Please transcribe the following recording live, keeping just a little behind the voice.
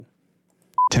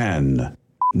10,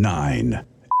 9,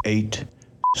 8,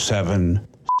 7,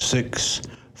 6,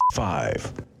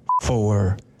 5,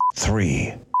 4,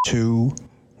 3, 2,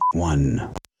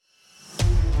 1.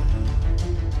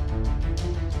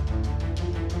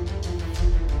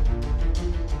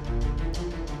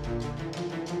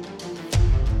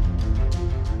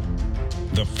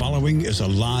 The following is a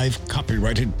live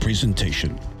copyrighted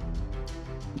presentation.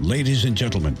 Ladies and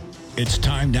gentlemen, it's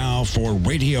time now for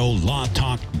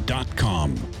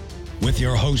RadioLawTalk.com with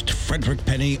your host, Frederick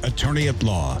Penny, attorney at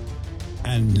law.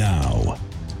 And now,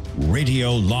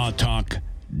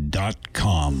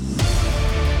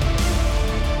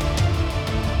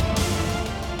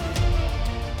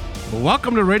 RadioLawTalk.com.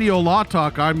 Welcome to Radio Law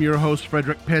Talk. I'm your host,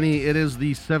 Frederick Penny. It is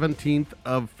the 17th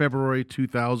of February,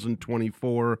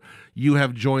 2024. You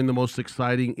have joined the most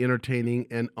exciting, entertaining,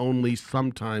 and only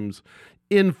sometimes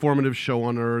informative show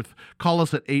on earth. Call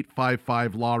us at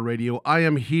 855 Law Radio. I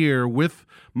am here with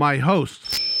my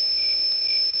hosts.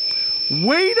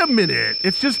 Wait a minute.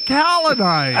 It's just Cal and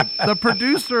I, the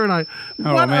producer and I.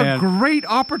 What a great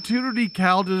opportunity,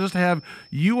 Cal, to just have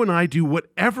you and I do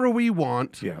whatever we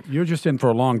want. Yeah, you're just in for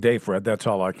a long day, Fred. That's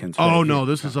all I can say. Oh, no,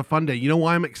 this is a fun day. You know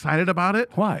why I'm excited about it?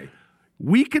 Why?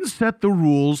 We can set the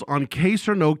rules on case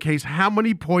or no case, how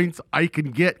many points I can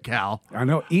get, Cal. I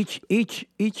know each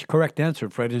correct answer,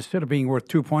 Fred, instead of being worth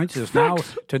 2 points,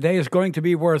 today is going to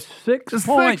be worth 6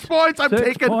 points. 6 points. I'm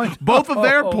taking both of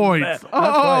their points. That's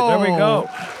right. There we go.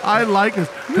 I like this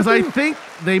because I think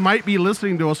they might be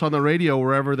listening to us on the radio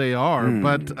wherever they are.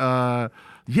 But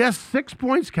yes, 6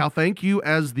 points, Cal. Thank you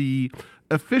as the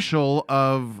official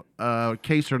of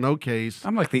case or no case.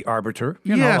 I'm like the arbiter,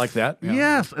 you know, like that. Yeah.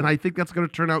 Yes, and I think that's going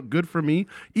to turn out good for me,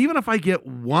 even if I get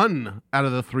 1 out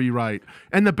of the 3 right.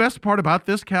 And the best part about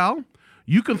this, Cal,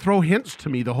 you can throw hints to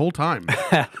me the whole time.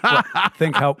 No,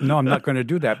 I'm not going to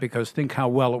do that because think how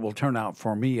well it will turn out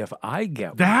for me if I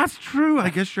get one. That's true. I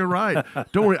guess you're right.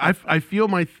 Don't worry. I feel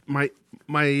my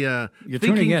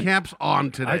thinking cap's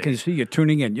on today. I can see you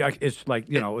tuning in. It's like,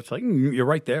 you're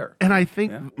right there. And I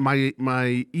think my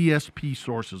ESP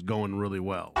source is going really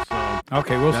well. So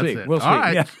okay, we'll see. We'll see. All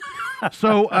right. Yeah.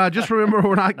 So just remember,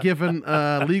 we're not giving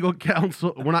legal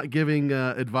counsel. We're not giving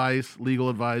advice, legal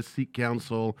advice, seek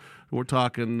counsel. We're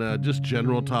talking just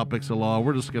general topics of law.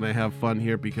 We're just going to have fun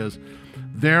here because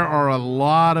there are a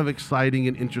lot of exciting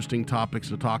and interesting topics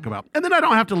to talk about. And then I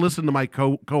don't have to listen to my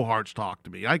cohorts talk to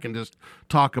me. I can just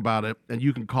talk about it, and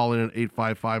you can call in at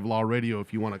 855 Law Radio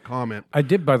if you want to comment. I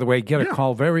did, by the way, get a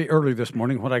call very early this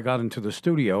morning when I got into the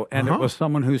studio, and it was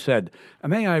someone who said,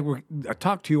 may I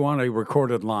talk to you on a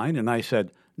recorded line? And I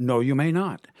said, no, you may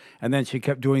not. And then she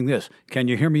kept doing this. Can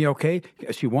you hear me okay?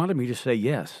 She wanted me to say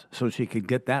yes so she could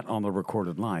get that on the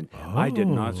recorded line. I did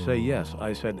not say yes.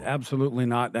 I said absolutely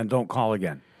not, and don't call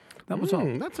again. That was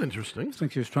all. That's interesting. I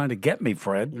think she was trying to get me,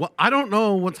 Fred. Well, I don't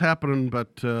know what's happening,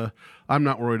 but I'm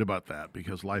not worried about that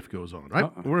because life goes on,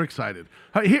 right? We're excited.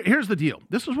 Here's the deal.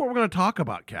 This is what we're going to talk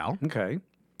about, Cal. Okay.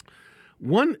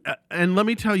 And let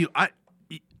me tell you,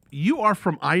 you are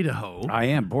from Idaho. I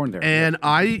am born there. And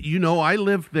I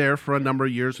lived there for a number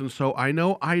of years, and so I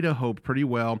know Idaho pretty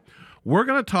well. We're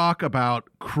going to talk about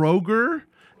Kroger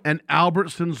and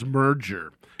Albertsons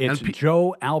merger. It's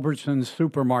Joe Albertson's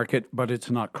supermarket, but it's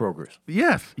not Kroger's.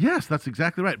 Yes, that's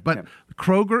exactly right. But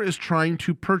Kroger is trying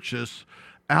to purchase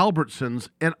Albertsons,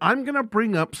 and I'm going to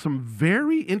bring up some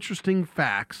very interesting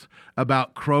facts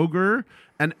about Kroger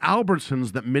and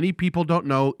Albertsons that many people don't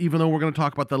know, even though we're going to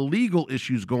talk about the legal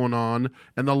issues going on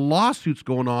and the lawsuits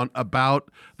going on about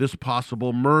this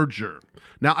possible merger.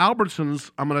 Now,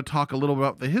 Albertsons, I'm going to talk a little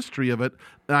about the history of it.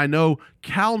 And I know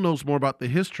Cal knows more about the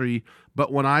history,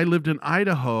 but when I lived in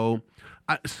Idaho,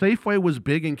 Safeway was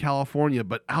big in California,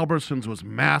 but Albertsons was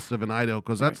massive in Idaho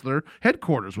because that's their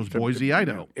headquarters was Boise,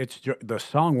 Idaho. The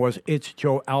song was "It's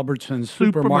Joe Albertson's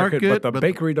supermarket," but the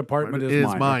bakery department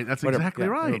is mine. That's exactly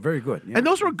right. Very good. Yeah. And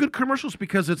those were good commercials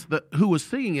because it's who was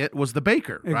singing it was the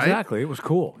baker, right? Exactly. It was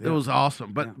cool. It was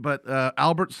awesome. But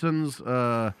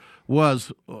Albertsons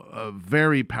was a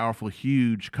very powerful,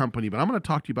 huge company. But I'm going to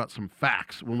talk to you about some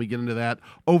facts when we get into that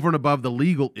over and above the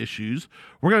legal issues.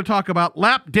 We're going to talk about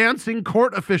lap dancing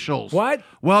court officials. What?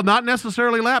 Well, not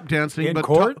necessarily lap dancing, but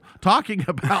talking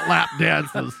about lap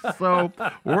dances. So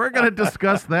we're going to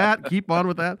discuss that, keep on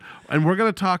with that. And we're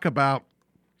going to talk about,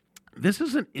 this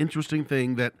is an interesting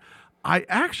thing that I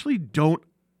actually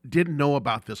didn't know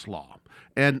about this law.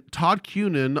 And Todd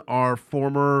Cunin, our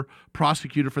former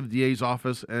prosecutor for the DA's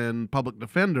office and public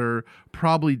defender,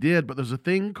 probably did. But there's a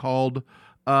thing called,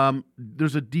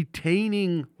 there's a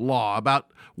detaining law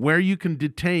about where you can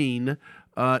detain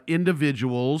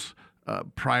individuals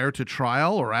prior to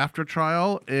trial or after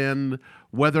trial, and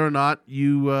whether or not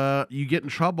you get in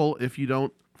trouble if you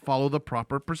don't follow the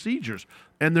proper procedures.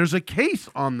 And there's a case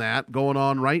on that going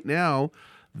on right now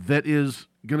that is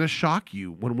going to shock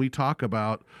you when we talk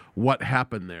about what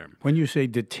happened there. When you say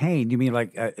detained, you mean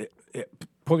like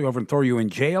pull you over and throw you in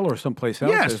jail or someplace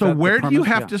else? Yeah. Is So that where the do you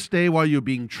premise? have to stay while you're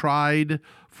being tried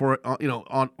for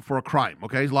for a crime?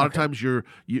 Okay. A lot of times you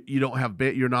don't have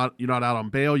you're not out on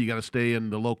bail. You got to stay in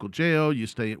the local jail. You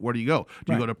stay. Where do you go?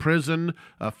 Do you go to prison,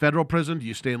 federal prison? Do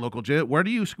you stay in local jail? Where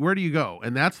do you go?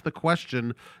 And that's the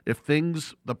question. If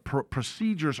the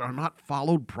procedures are not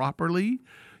followed properly,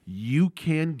 you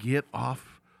can get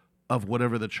off of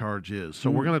whatever the charge is. So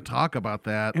we're going to talk about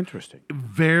that. Interesting.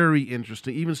 Very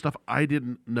interesting. Even stuff I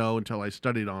didn't know until I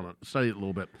studied it a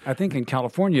little bit. I think in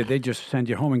California they just send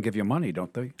you home and give you money,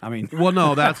 don't they? I mean, Well,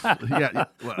 no, that's yeah.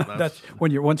 Well, that's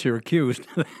when once you're accused.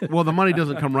 well, the money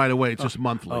doesn't come right away. It's just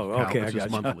monthly. Oh, Cal. okay, It's I just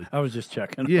got you. monthly. I was just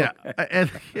checking. Yeah,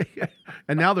 Okay.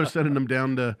 and now they're sending them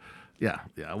down to. Yeah.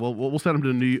 Well, we'll send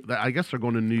them to I guess they're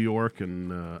going to New York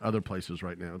and other places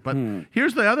right now. But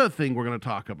here's the other thing we're going to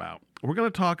talk about. We're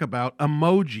going to talk about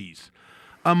emojis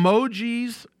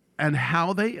and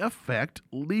how they affect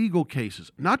legal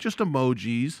cases. Not just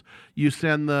emojis. You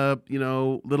send the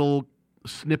little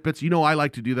snippets. I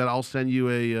like to do that. I'll send you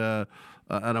an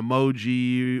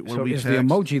emoji when So we is text. the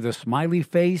emoji the smiley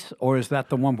face, or is that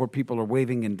the one where people are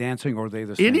waving and dancing, or are they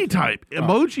the same Any thing? type.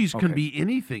 Emojis can okay. be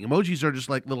anything. Emojis are just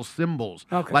like little symbols.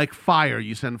 Okay. Like fire.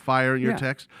 You send fire in your Yeah,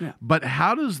 text. yeah. But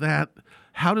how does that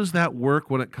work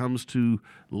when it comes to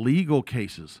legal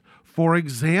cases? For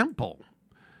example,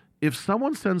 if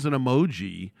someone sends an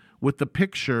emoji with the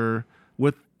picture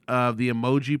with the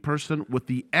emoji person with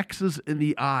the X's in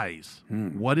the eyes,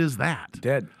 what is that?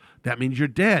 Dead. That means you're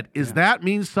dead. That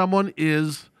means someone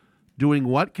is doing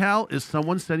what, Cal? Is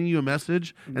someone sending you a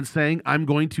message and saying, I'm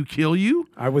going to kill you?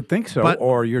 I would think so, But-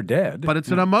 or you're dead. But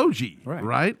it's an emoji, Right.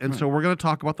 right? And so we're going to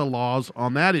talk about the laws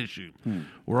on that issue.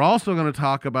 We're also going to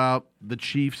talk about the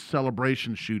Chiefs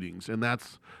celebration shootings, and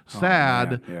that's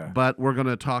sad, yeah. but we're going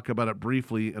to talk about it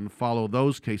briefly and follow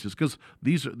those cases because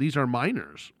these are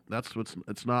minors.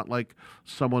 It's not like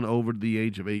someone over the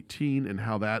age of 18 and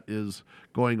how that is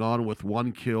going on with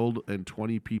 1 killed and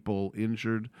 20 people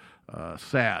injured.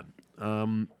 Sad.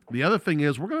 The other thing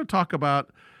is we're going to talk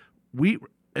about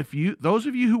those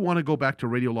of you who want to go back to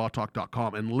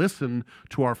radiolawtalk.com and listen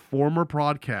to our former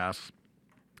podcasts,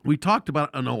 we talked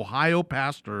about an Ohio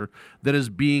pastor that is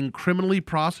being criminally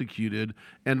prosecuted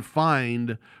and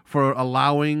fined for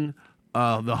allowing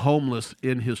the homeless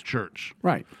in his church.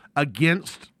 Right.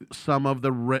 Against some of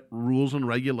the rules and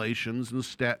regulations and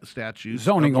statutes.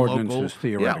 Zoning of the ordinances, local,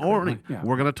 theoretically. Yeah.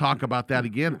 We're going to talk about that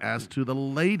again as to the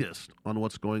latest on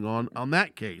what's going on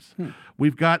that case.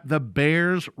 We've got the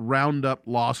Bears Roundup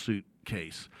lawsuit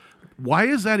case. Why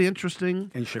is that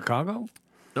interesting? In Chicago?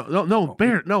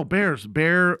 Bears.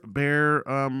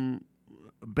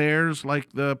 Bears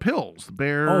like the pills.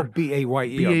 Bear. Oh,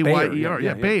 B-A-Y-E-R. B-A-Y-E-R.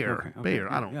 Yeah, Bayer. Okay.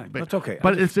 Bayer. I don't Yeah, know. that's okay.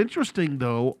 But it's interesting,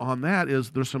 though, on that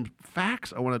is there's some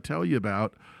facts I want to tell you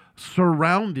about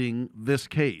surrounding this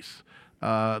case.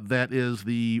 That is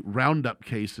the Roundup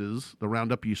cases, the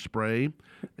Roundup you spray,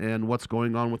 and what's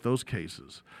going on with those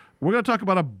cases. We're going to talk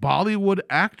about a Bollywood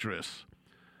actress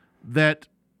that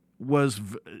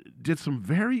did some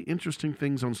very interesting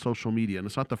things on social media, and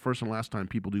it's not the first and last time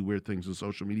people do weird things on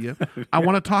social media. I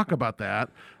want to talk about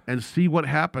that and see what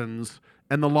happens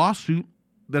and the lawsuit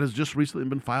that has just recently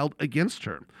been filed against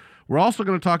her. We're also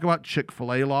going to talk about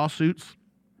Chick-fil-A lawsuits,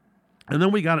 and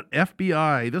then we got an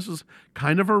FBI. This is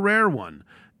kind of a rare one.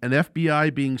 An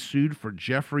FBI being sued for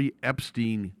Jeffrey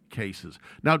Epstein cases.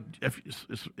 Now,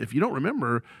 if you don't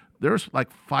remember, there's like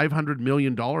 $500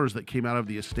 million that came out of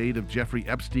the estate of Jeffrey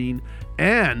Epstein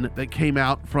and that came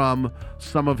out from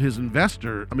some of his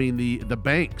the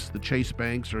banks, the Chase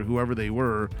banks or whoever they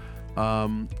were.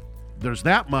 There's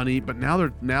that money, but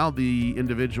now the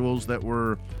individuals that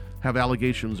have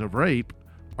allegations of rape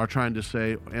are trying to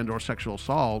say, and or sexual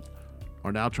assault,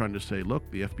 are now trying to say, look,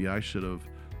 the FBI should have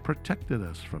protected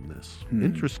us from this.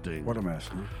 Interesting. What a mess,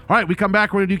 huh? All right, we come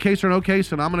back. We're going to do case or no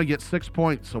case, and I'm going to get 6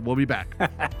 points, so we'll be back.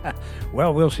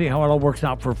 Well, we'll see how it all works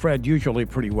out for Fred, usually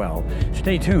pretty well.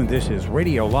 Stay tuned. This is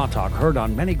Radio Law Talk, heard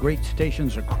on many great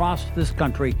stations across this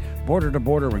country, border to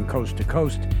border and coast to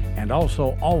coast, and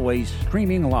also always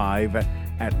streaming live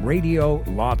at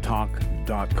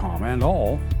radiolawtalk.com, and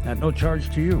all at no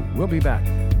charge to you. We'll be back.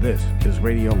 This is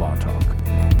Radio Law Talk.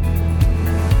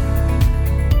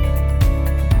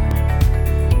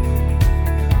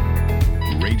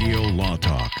 Radio Law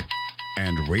Talk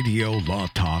and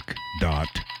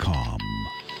radiolawtalk.com.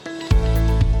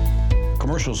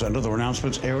 Commercials and other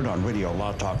announcements aired on Radio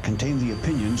Law Talk contain the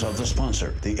opinions of the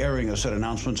sponsor. The airing of said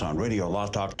announcements on Radio Law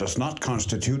Talk does not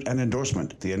constitute an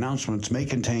endorsement. The announcements may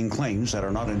contain claims that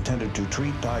are not intended to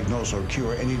treat, diagnose, or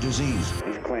cure any disease.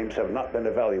 These claims have not been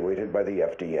evaluated by the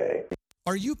FDA.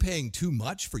 Are you paying too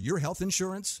much for your health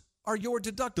insurance? Are your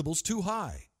deductibles too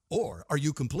high? Or are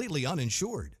you completely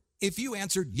uninsured? If you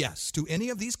answered yes to any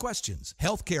of these questions,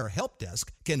 Healthcare Help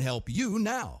Desk can help you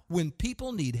now when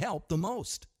people need help the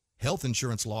most. Health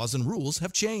insurance laws and rules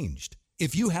have changed.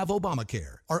 If you have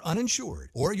Obamacare, are uninsured,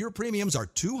 or your premiums are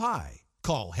too high,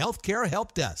 call Healthcare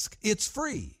Help Desk. It's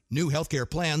free. New healthcare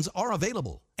plans are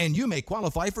available, and you may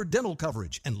qualify for dental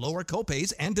coverage and lower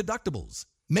copays and deductibles.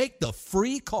 Make the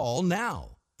free call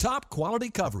now. Top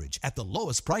quality coverage at the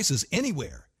lowest prices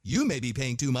anywhere. You may be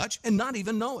paying too much and not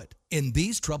even know it. In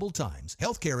these troubled times,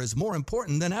 healthcare is more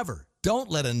important than ever.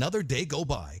 Don't let another day go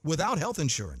by without health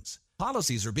insurance.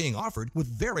 Policies are being offered with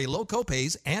very low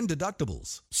copays and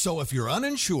deductibles. So if you're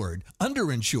uninsured,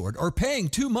 underinsured, or paying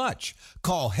too much,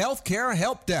 call Healthcare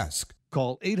Help Desk.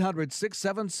 Call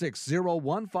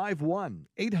 800-676-0151.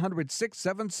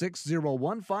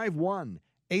 800-676-0151.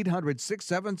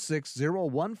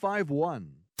 800-676-0151.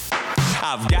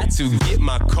 I've got to get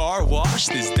my car washed.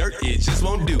 This dirt, it just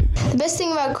won't do. The best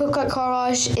thing about Quick Quack Car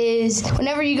Wash is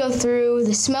whenever you go through,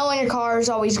 the smell on your car is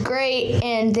always great,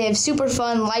 and they have super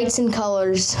fun lights and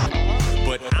colors.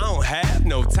 But I don't have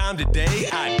no time today.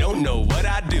 I don't know what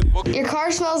I do. Your car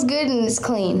smells good and it's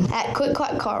clean at Quick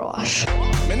Quack Car Wash.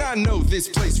 Man, I know this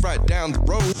place right down the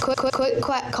road. Quick Quack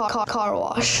Car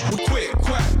Wash. Quick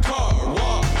Quack Car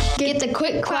Wash. Get the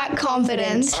Quick Quack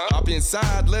confidence. Hop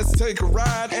inside, let's take a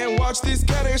ride and watch this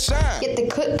cat and shine. Get the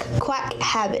Quick Quack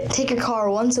habit. Take your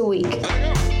car once a week.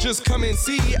 Just come and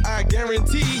see, I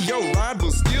guarantee your ride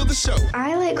will steal the show.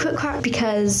 I like Quick Quack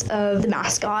because of the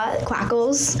mascot,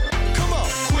 Quackles. Come on,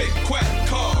 Quick Quack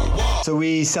Car Wash. So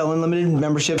we sell unlimited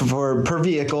membership per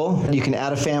vehicle. You can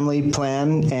add a family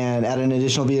plan and add an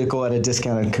additional vehicle at a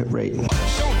discounted rate. Don't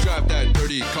drive that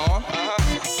dirty car.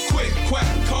 Quick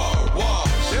Quack Car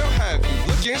Wash. They'll have you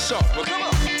looking sharp. Well, come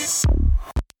on.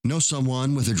 Know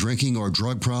someone with a drinking or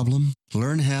drug problem?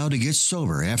 Learn how to get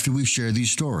sober after we share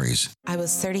these stories. I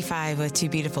was 35 with two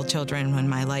beautiful children when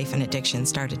my life and addiction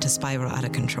started to spiral out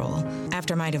of control.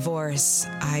 After my divorce,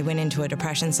 I went into a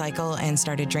depression cycle and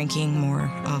started drinking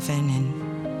more often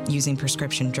and using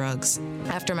prescription drugs.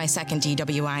 After my second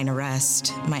DWI and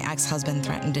arrest, my ex-husband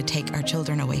threatened to take our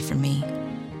children away from me.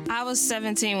 I was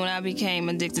 17 when I became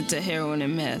addicted to heroin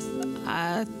and meth.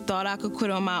 I thought I could quit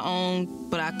on my own,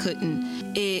 but I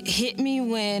couldn't. It hit me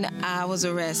when I was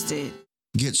arrested.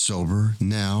 Get sober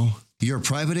now. Your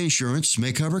private insurance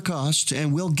may cover costs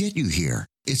and we'll get you here.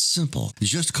 It's simple.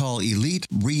 Just call Elite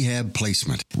Rehab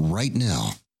Placement right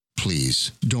now.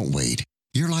 Please don't wait.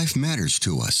 Your life matters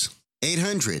to us.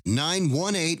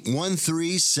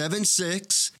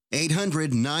 800-918-1376.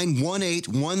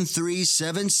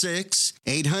 800-918-1376.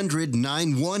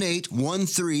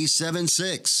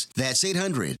 800-918-1376. That's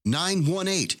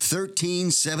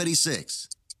 800-918-1376.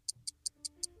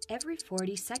 Every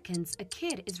 40 seconds, a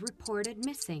kid is reported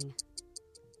missing.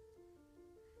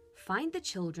 Find the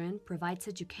Children provides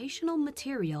educational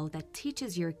material that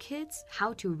teaches your kids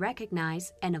how to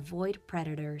recognize and avoid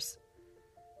predators.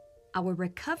 Our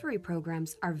recovery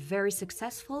programs are very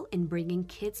successful in bringing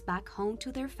kids back home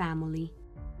to their family.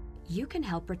 You can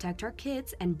help protect our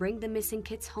kids and bring the missing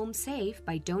kids home safe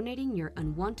by donating your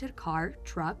unwanted car,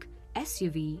 truck,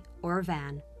 SUV, or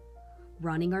van,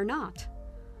 running or not.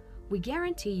 We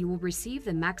guarantee you will receive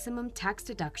the maximum tax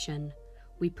deduction.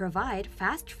 We provide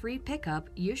fast free pickup,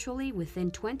 usually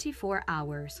within 24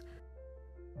 hours.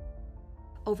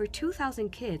 Over 2,000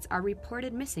 kids are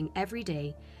reported missing every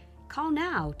day. Call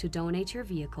now to donate your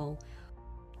vehicle.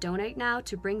 Donate now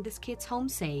to bring these kids home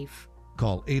safe.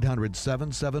 Call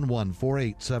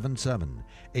 800-771-4877.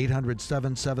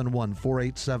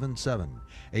 800-771-4877.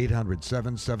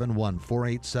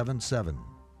 800-771-4877.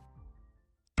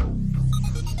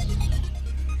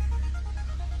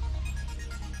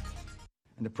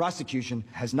 And the prosecution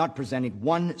has not presented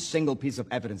one single piece of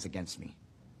evidence against me.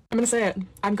 I'm going to say it.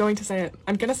 I'm going to say it.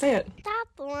 I'm going to say it. Stop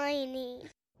whining.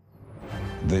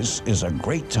 This is a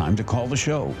great time to call the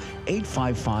show.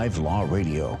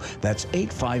 855-LAW-RADIO. That's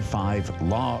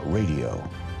 855-LAW-RADIO.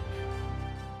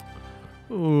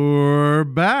 We're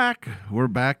back. We're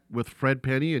back with Fred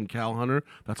Penny and Cal Hunter.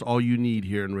 That's all you need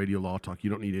here in Radio Law Talk. You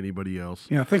don't need anybody else.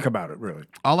 Yeah, think about it, really.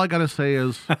 All I got to say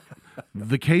is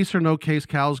the case or no case,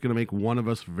 Cal is going to make one of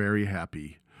us very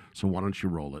happy. So why don't you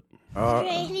roll it?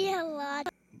 Radio Law.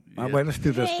 Wait, let's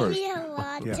do this first.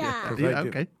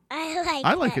 Okay.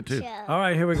 I like it too. All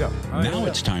right, here we go. All right, now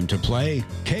it's time to play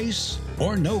Case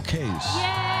or No Case.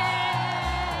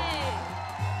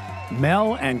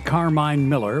 Mel and Carmine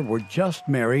Miller were just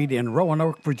married in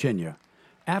Roanoke, Virginia.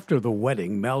 After the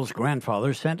wedding, Mel's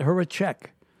grandfather sent her a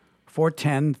check for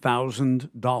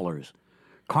 $10,000.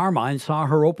 Carmine saw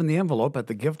her open the envelope at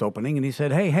the gift opening, and he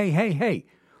said, hey,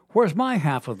 where's my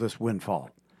half of this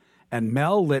windfall? And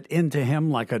Mel lit into him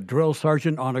like a drill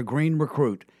sergeant on a green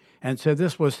recruit and said,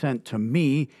 this was sent to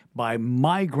me by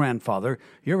my grandfather.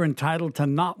 You're entitled to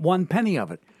not one penny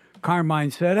of it.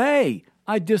 Carmine said, hey,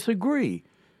 I disagree.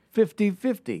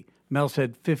 50-50. Mel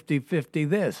said 50-50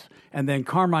 this. And then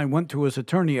Carmine went to his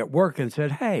attorney at work and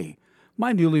said, hey,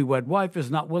 my newlywed wife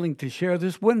is not willing to share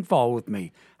this windfall with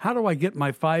me. How do I get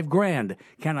my $5,000?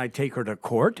 Can I take her to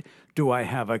court? Do I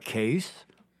have a case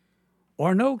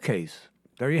or no case?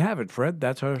 There you have it, Fred.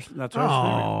 That's our scenario.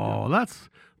 Oh,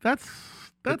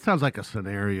 that sounds like a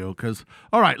scenario. Because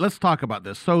all right, let's talk about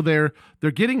this. So they're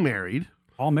getting married.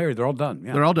 All married. They're all done.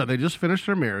 Yeah. They're all done. They just finished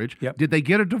their marriage. Yep. Did they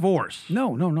get a divorce?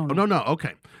 No. Oh, no.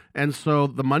 Okay. And so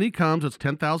the money comes. It's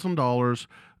 $10,000.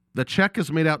 The check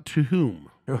is made out to whom?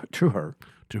 To her.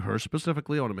 To her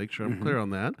specifically. I want to make sure I'm clear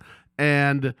on that.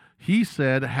 And he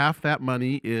said half that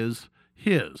money is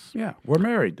his. Yeah, we're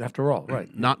married after all, right?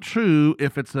 Not true.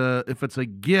 If it's a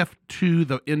gift to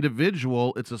the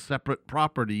individual, it's a separate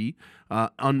property.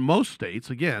 On most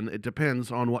states, again, it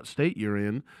depends on what state you're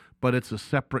in, but it's a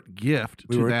separate gift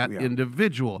to that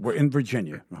individual. We're in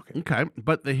Virginia. Okay,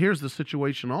 but here's the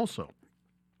situation also.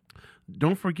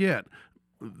 Don't forget,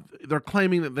 they're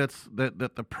claiming that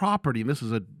that the property, and this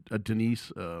is a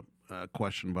Denise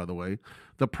question, by the way,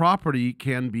 the property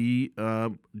can be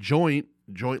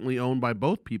jointly owned by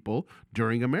both people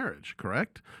during a marriage,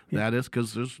 correct? Yeah. That is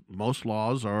because most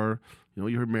laws are,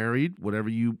 you're married, whatever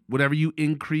you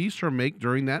increase or make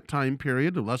during that time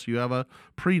period, unless you have a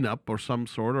prenup or some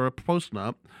sort or a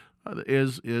postnup,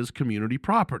 is community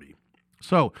property.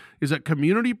 So is it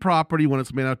community property when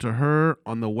it's made out to her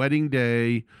on the wedding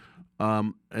day?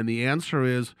 And the answer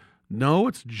is no,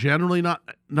 it's generally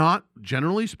not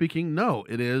generally speaking, no,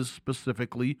 it is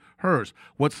specifically hers.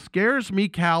 What scares me,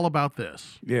 Cal, about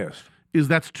this is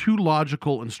that's too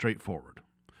logical and straightforward.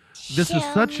 This is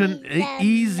such an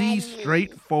easy,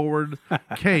 straightforward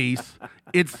case.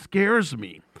 It scares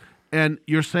me. And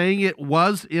you're saying it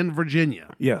was in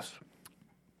Virginia. Yes.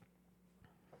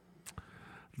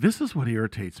 This is what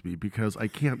irritates me because I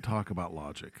can't talk about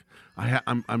logic.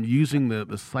 I'm using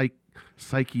the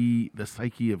psyche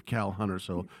of Cal Hunter.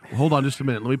 So hold on just a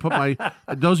minute. Let me put my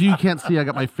those of you who can't see, I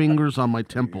got my fingers on my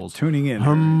temples. Tuning in.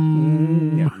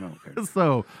 Okay.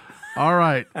 So, all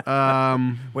right.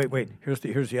 Wait. Here's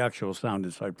the actual sound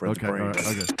inside Fred's brain. All right,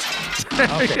 okay.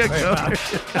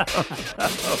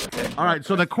 All right.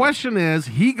 So the question is,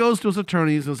 he goes to his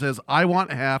attorneys and says, "I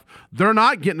want half." They're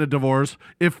not getting a divorce.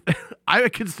 If I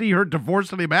could see her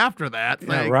divorcing him after that,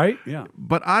 yeah, right? Yeah.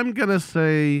 But I'm gonna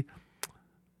say.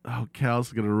 Oh,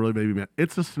 Cal's going to really make me mad.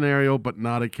 It's a scenario, but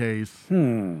not a case.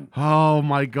 Oh,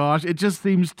 my gosh. It just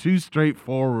seems too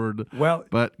straightforward. Well,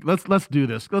 but let's do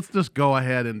this. Let's just go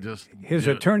ahead and just... His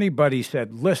attorney buddy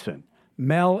said, listen,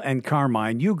 Mel and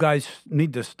Carmine, you guys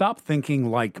need to stop thinking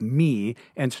like me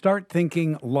and start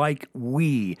thinking like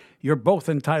we. You're both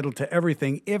entitled to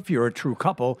everything if you're a true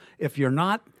couple. If you're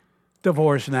not,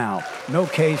 divorce now. No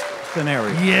case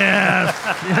scenario. Yes,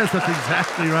 that's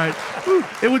exactly right.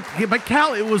 But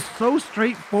Cal, it was so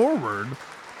straightforward.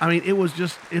 I mean,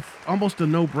 it's almost a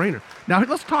no-brainer. Now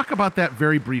let's talk about that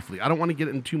very briefly. I don't want to get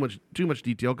into too much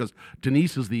detail because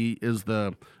Denise is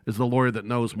the lawyer that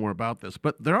knows more about this.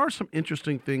 But there are some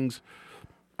interesting things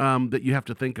that you have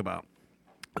to think about.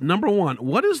 Number one,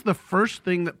 what is the first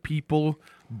thing that people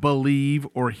believe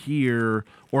or hear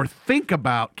or think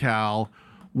about, Cal,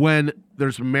 when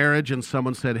there's marriage and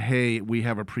someone said, hey, we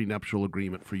have a prenuptial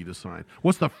agreement for you to sign?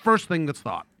 What's the first thing that's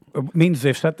thought? It means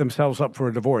they've set themselves up for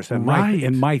a divorce, in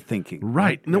my thinking.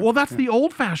 Right. No, well, that's the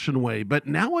old-fashioned way, but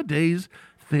nowadays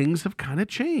things have kind of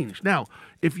changed. Now,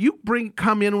 if you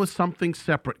come in with something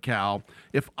separate, Cal,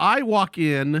 if I walk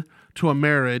in to a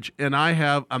marriage and I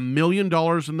have $1 million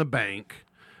in the bank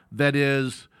that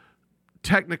is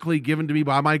technically given to me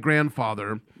by my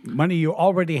grandfather. Money you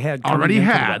already had.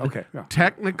 Okay. Yeah.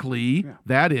 Technically,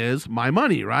 that is my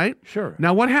money, right? Sure.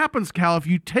 Now, what happens, Cal, if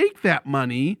you take that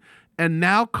money and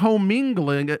now commingle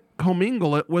it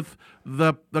with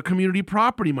the community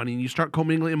property money, and you start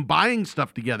commingling and buying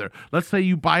stuff together? Let's say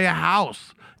you buy a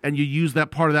house and you use that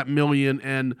part of that million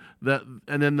and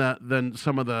then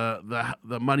some of the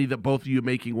money that both of you are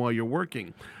making while you're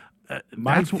working.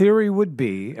 My theory would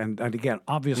be, and again,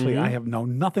 obviously I have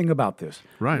known nothing about this.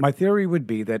 Right. My theory would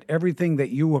be that everything that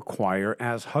you acquire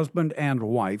as husband and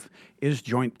wife is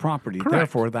joint property. Correct.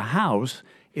 Therefore, the house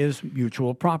is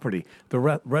mutual property. The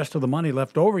rest of the money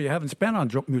left over you haven't spent on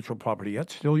mutual property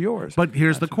yet, still yours. But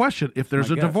here's the question. If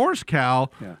there's a divorce,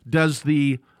 Cal, does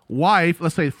the wife,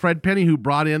 let's say Fred Penny, who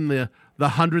brought in the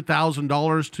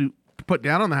 $100,000 to put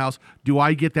down on the house, do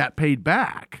I get that paid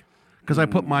back? Because I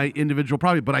put my individual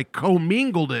property, but I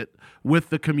commingled it with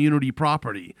the community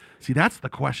property. See, that's the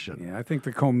question. Yeah, I think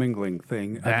the commingling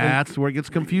thing. That's where it gets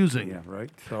confusing. Yeah, right.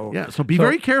 So be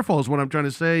very careful is what I'm trying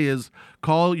to say is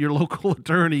call your local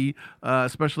attorney,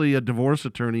 especially a divorce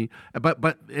attorney.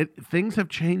 But things have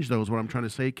changed, though, is what I'm trying to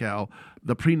say, Cal.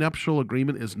 The prenuptial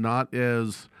agreement is not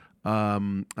as,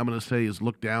 I'm going to say, is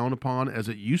looked down upon as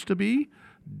it used to be.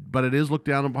 But it is looked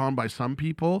down upon by some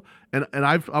people, and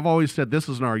I've always said this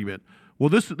is an argument. Well,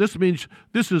 this means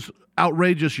this is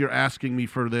outrageous. You're asking me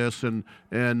for this, and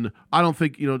I don't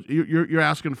think you're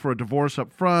asking for a divorce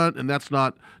up front, and that's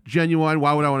not genuine.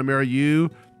 Why would I want to marry you?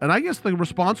 And I guess the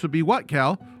response would be what,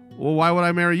 Cal? Well, why would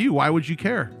I marry you? Why would you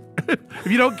care? If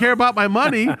you don't care about my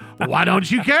money, why don't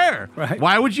you care? Right.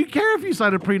 Why would you care if you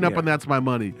signed a prenup and that's my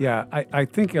money? Yeah, I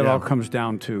think it all comes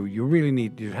down to you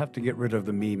have to get rid of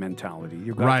the me mentality.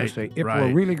 You've got to say, if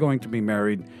we're really going to be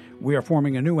married, we are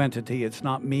forming a new entity. It's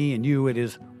not me and you, it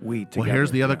is we together. Well,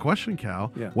 here's the other question,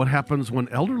 Cal. Yeah. What happens when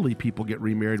elderly people get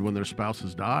remarried when their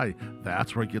spouses die?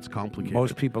 That's where it gets complicated.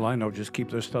 Most people I know just keep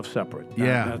their stuff separate.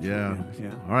 Yeah.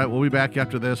 All right, we'll be back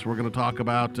after this. We're going to talk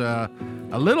about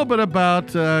a little bit about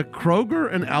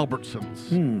Kroger and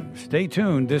Albertsons. Stay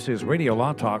tuned. This is Radio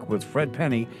Law Talk with Fred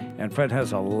Penny, and Fred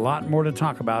has a lot more to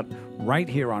talk about right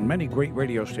here on many great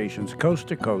radio stations, coast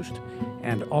to coast,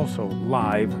 and also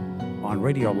live on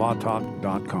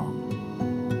RadioLawTalk.com.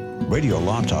 Radio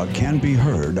Law Talk can be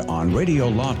heard on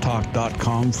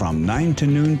RadioLawTalk.com from 9 to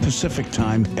noon Pacific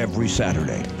Time every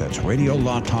Saturday. That's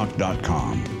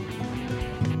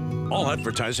RadioLawTalk.com. All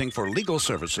advertising for legal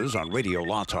services on Radio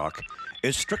Law Talk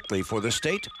is strictly for the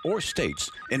state or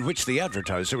states in which the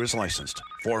advertiser is licensed.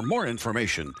 For more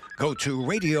information, go to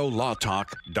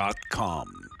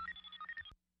RadioLawTalk.com.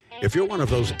 If you're one of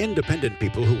those independent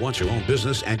people who wants your own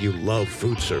business and you love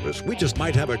food service, we just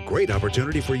might have a great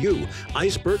opportunity for you.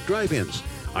 Iceberg Drive-Ins.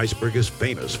 Iceberg is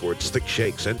famous for its thick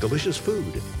shakes and delicious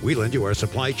food. We lend you our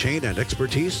supply chain and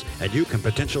expertise, and you can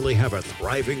potentially have a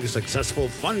thriving, successful,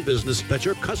 fun business that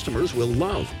your customers will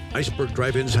love. Iceberg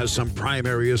Drive-Ins has some prime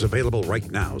areas available right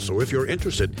now, so if you're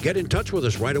interested, get in touch with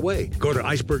us right away. Go to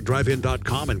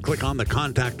icebergdrivein.com and click on the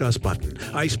Contact Us button.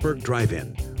 Iceberg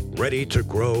Drive-In, ready to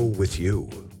grow with you.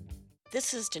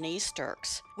 This is Denise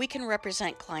Dirks. We can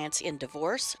represent clients in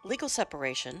divorce, legal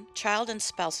separation, child and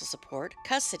spousal support,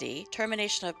 custody,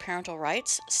 termination of parental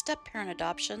rights, step-parent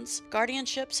adoptions,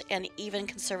 guardianships, and even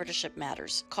conservatorship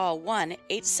matters. Call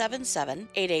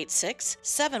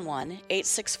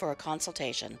 1-877-886-7186 for a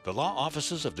consultation. The law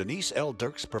offices of Denise L.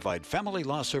 Dirks provide family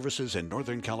law services in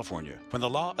Northern California. When the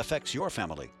law affects your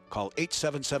family, call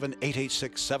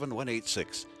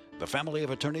 877-886-7186. The family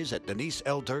of attorneys at Denise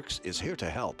L. Dirks is here to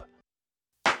help.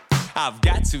 I've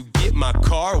got to get my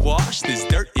car washed. This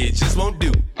dirt, it just won't do.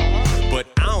 But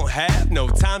I don't have no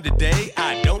time today.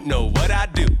 I don't know what I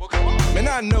do. Man,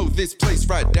 I know this place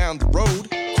right down the road.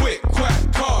 Quick,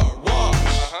 quack, car wash.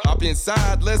 Hop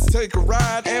inside, let's take a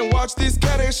ride and watch this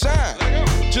cat and shine.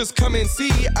 Just come and see,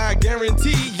 I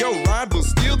guarantee your ride will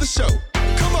steal the show.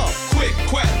 Come on, quick,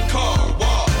 quack, car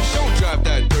wash. Don't drive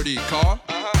that dirty car.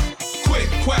 Quick,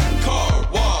 quack, car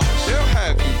wash. They'll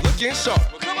have you looking sharp.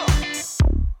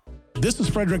 This is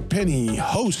Frederick Penny,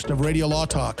 host of Radio Law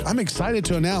Talk. I'm excited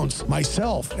to announce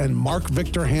myself and Mark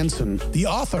Victor Hansen, the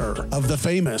author of the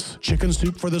famous Chicken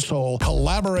Soup for the Soul,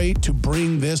 collaborate to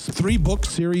bring this 3-book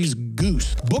series,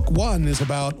 Goose. Book 1 is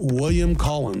about William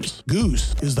Collins.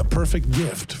 Goose is the perfect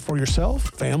gift for yourself,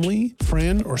 family,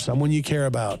 friend, or someone you care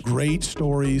about. Great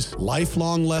stories,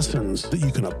 lifelong lessons that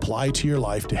you can apply to your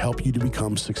life to help you to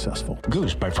become successful.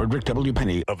 Goose by Frederick W.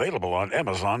 Penny. Available on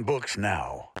Amazon Books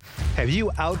now. Have you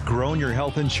outgrown your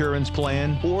health insurance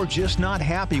plan or just not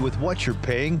happy with what you're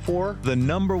paying for? The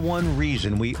number one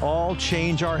reason we all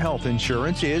change our health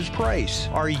insurance is price.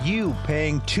 Are you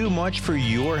paying too much for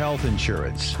your health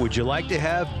insurance? Would you like to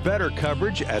have better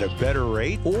coverage at a better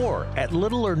rate or at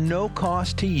little or no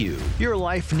cost to you? Your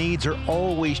life needs are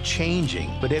always changing,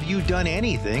 but have you done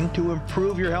anything to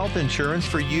improve your health insurance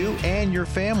for you and your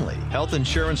family? Health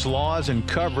insurance laws and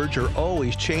coverage are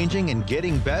always changing and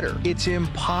getting better. It's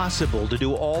impossible to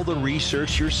do all the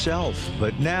research yourself,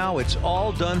 but now it's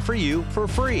all done for you for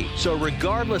free. So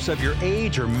regardless of your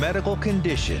age or medical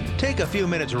condition, take a few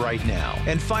minutes right now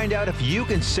and find out if you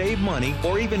can save money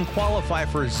or even qualify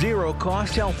for zero-cost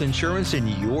health insurance in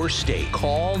your state.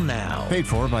 Call now. Paid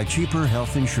for by Cheaper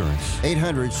Health Insurance.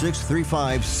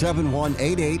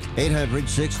 800-635-7188.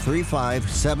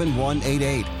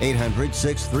 800-635-7188.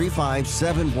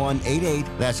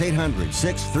 800-635-7188. That's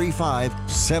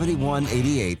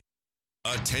 800-635-7188.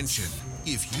 Attention.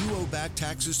 If you owe back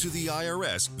taxes to the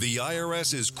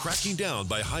IRS is cracking down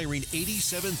by hiring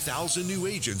 87,000 new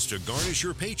agents to garnish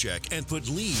your paycheck and put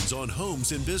liens on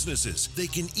homes and businesses. They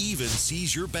can even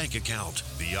seize your bank account.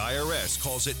 The IRS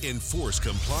calls it enforced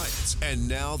compliance, and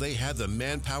now they have the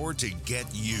manpower to get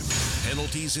you.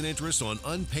 Penalties and interest on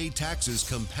unpaid taxes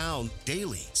compound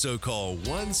daily. So call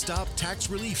One Stop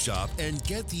Tax Relief Shop and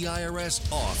get the IRS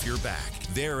off your back.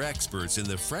 They're experts in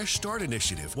the Fresh Start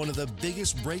Initiative, one of the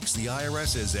biggest breaks the IRS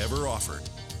has ever offered.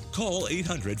 Call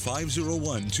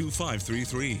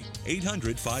 800-501-2533.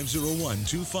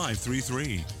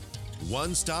 800-501-2533.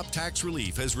 One Stop Tax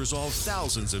Relief has resolved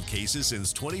thousands of cases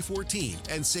since 2014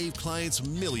 and saved clients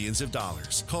millions of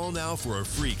dollars. Call now for a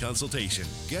free consultation.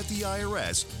 Get the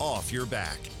IRS off your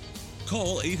back.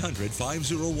 Call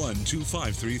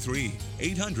 800-501-2533.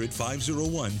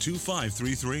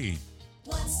 800-501-2533.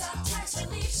 One Stop Tax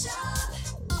Relief Shop.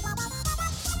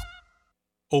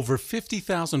 Over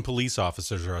 50,000 police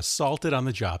officers are assaulted on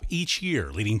the job each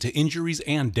year, leading to injuries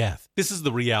and death. This is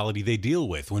the reality they deal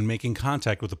with when making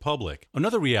contact with the public.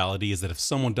 Another reality is that if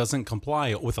someone doesn't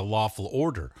comply with a lawful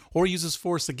order or uses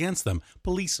force against them,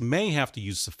 police may have to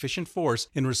use sufficient force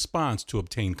in response to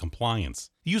obtain compliance.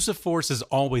 The use of force is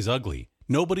always ugly.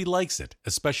 Nobody likes it,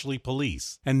 especially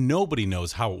police, and nobody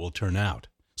knows how it will turn out.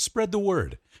 Spread the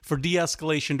word. For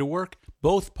de-escalation to work,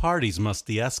 both parties must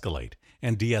de-escalate.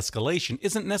 And de-escalation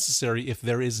isn't necessary if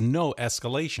there is no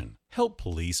escalation. Help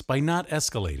police by not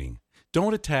escalating.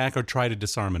 Don't attack or try to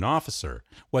disarm an officer.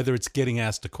 Whether it's getting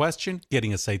asked a question,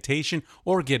 getting a citation,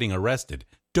 or getting arrested,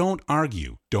 don't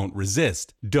argue, don't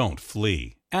resist, don't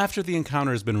flee. After the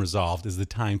encounter has been resolved is the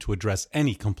time to address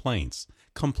any complaints.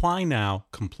 Comply now,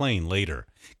 complain later.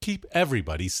 Keep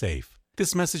everybody safe.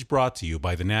 This message brought to you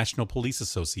by the National Police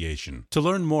Association. To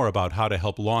learn more about how to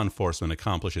help law enforcement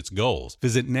accomplish its goals,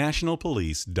 visit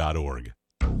nationalpolice.org.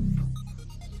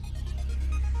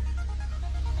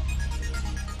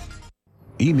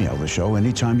 Email the show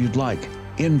anytime you'd like.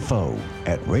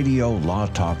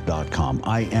 info@radiolawtalk.com.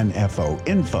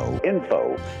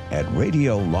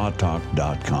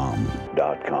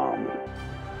 info@radiolawtalk.com.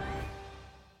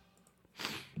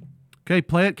 Okay,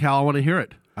 play it, Cal. I want to hear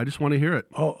it. I just want to hear it.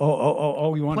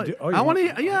 Oh! You want to? I want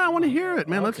to. Yeah, I want to hear it,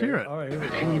 man. Okay. Let's hear it. All right,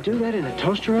 can you do that in a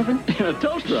toaster oven? In a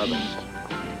toaster oven?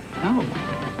 No.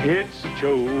 It's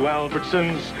Joe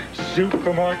Albertsons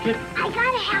Supermarket. I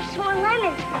gotta have some more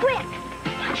lemons, quick.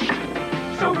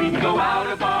 So we go out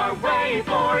of our way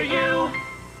for you.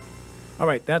 All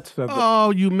right, that's...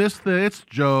 oh, you missed it's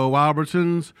Joe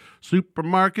Albertsons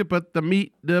Supermarket, but the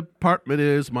meat department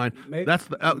is mine. That's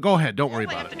the... go ahead, don't worry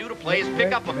about it. All you have to do to play is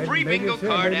pick up a free bingo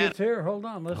card at... It's here, hold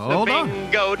on. The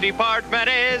bingo department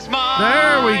is mine.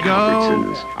 There we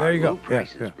go. There you go.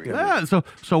 Yeah. So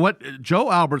what? Joe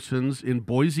Albertsons in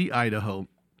Boise, Idaho.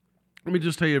 Let me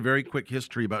just tell you a very quick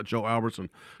history about Joe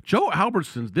Albertson. Joe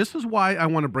Albertson, this is why I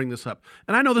want to bring this up.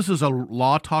 And I know this is a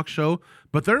law talk show,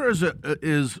 but there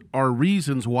are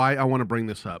reasons why I want to bring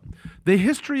this up. The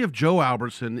history of Joe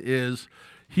Albertson is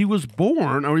he was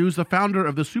the founder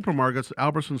of the supermarkets,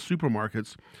 Albertsons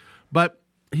Supermarkets, but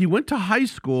he went to high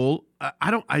school.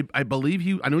 I know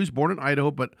he's born in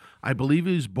Idaho, but I believe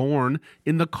he was born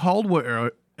in the Caldwell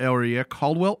area,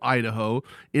 Caldwell, Idaho,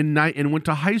 and went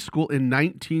to high school in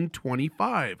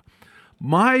 1925.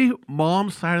 My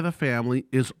mom's side of the family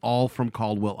is all from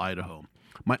Caldwell, Idaho.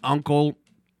 My uncle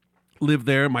lived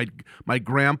there. My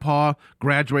grandpa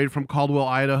graduated from Caldwell,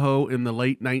 Idaho in the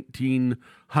late 1900.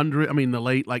 Born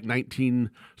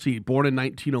in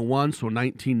 1901, so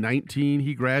 1919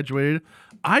 he graduated.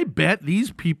 I bet these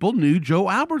people knew Joe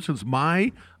Albertsons.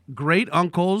 My great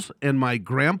uncles and my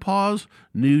grandpas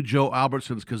knew Joe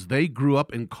Albertsons because they grew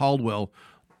up in Caldwell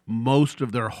most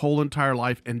of their whole entire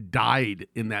life and died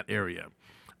in that area.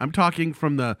 I'm talking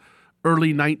from the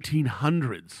early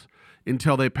 1900s.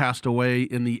 until they passed away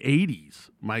in the 80s.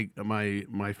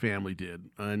 My family did.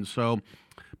 And so,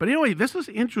 but anyway, this is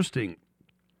interesting.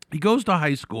 He goes to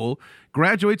high school,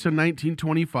 graduates in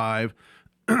 1925,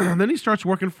 then he starts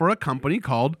working for a company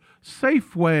called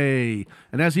Safeway.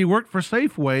 And as he worked for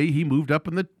Safeway, he moved up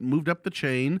the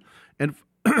chain and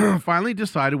finally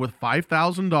decided with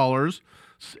 $5,000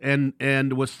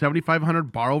 and with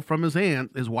 $7,500 borrowed from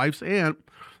his wife's aunt,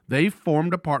 they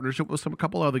formed a partnership with a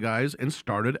couple other guys and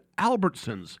started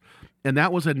Albertsons. And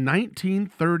that was in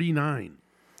 1939.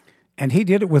 And he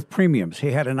did it with premiums.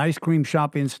 He had an ice cream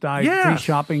shop inside, Yes. free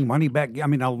shopping, money back. I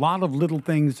mean, a lot of little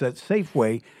things that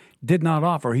Safeway did not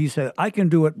offer. He said, I can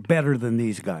do it better than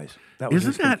these guys. That was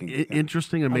Isn't his that thinking.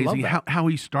 interesting, I love amazing that. how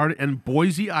he started? And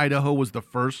Boise, Idaho was the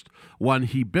first one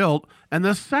he built, and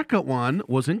the second one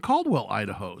was in Caldwell,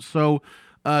 Idaho. So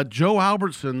Joe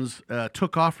Albertsons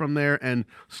took off from there, and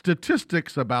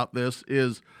statistics about this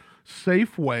is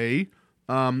Safeway,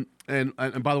 and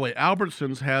by the way,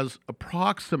 Albertsons has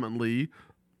approximately,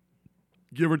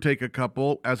 give or take a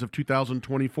couple, as of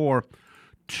 2024,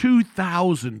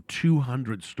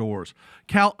 2,200 stores.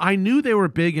 Cal, I knew they were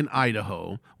big in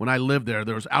Idaho when I lived there.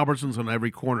 There was Albertsons on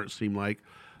every corner, it seemed like.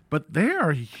 But they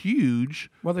are huge.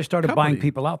 Well, they started buying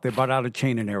people out. They bought out a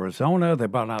chain in Arizona. They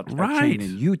bought out a chain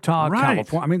in Utah,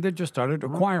 California. I mean, they just started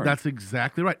acquiring. That's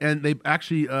exactly right. And they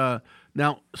actually,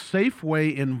 now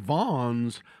Safeway and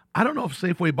Vons, I don't know if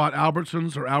Safeway bought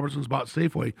Albertsons or Albertsons bought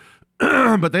Safeway,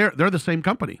 but they're the same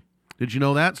company. Did you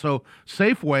know that? So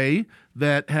Safeway,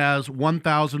 that has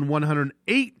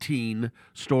 1,118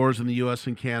 stores in the U.S.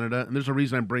 and Canada, and there's a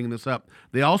reason I'm bringing this up.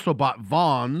 They also bought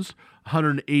Vons,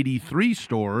 183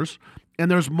 stores,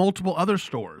 and there's multiple other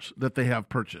stores that they have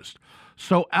purchased.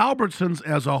 So Albertsons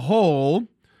as a whole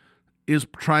is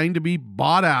trying to be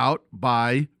bought out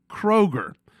by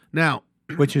Kroger. Now,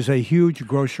 which is a huge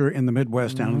grocer in the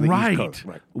Midwest down on the East Coast.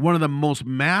 Right. One of the most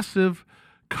massive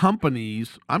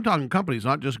companies, I'm talking companies,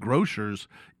 not just grocers,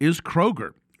 is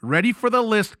Kroger. Ready for the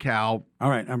list, Cal? All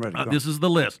right, I'm ready. This is the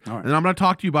list. All right. And I'm going to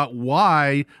talk to you about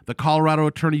why the Colorado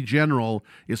Attorney General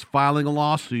is filing a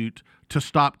lawsuit to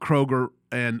stop Kroger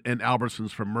and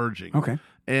Albertsons from merging. Okay.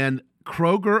 And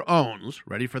Kroger owns,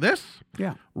 ready for this?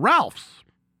 Yeah. Ralph's.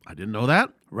 I didn't know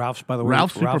that. Ralph's, by the way.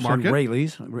 Ralph's and Supermarket.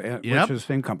 Rayleigh's, which is the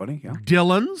same company. Yeah.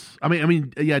 Dillon's.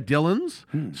 Dillon's.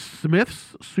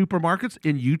 Smith's Supermarkets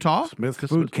in Utah. Smith's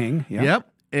Food King. Yeah. Yep.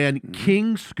 And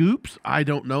King Scoops. I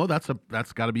don't know. That's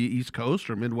got to be East Coast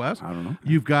or Midwest. I don't know.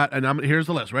 You've got, and here's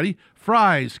the list. Ready?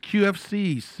 Fry's,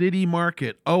 QFC, City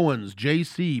Market, Owens,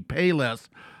 JC, Payless,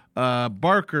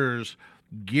 Barker's,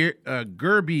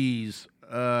 Gerby's,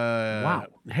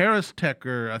 Harris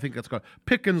Tecker. I think that's called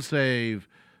Pick and Save.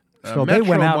 So Metro they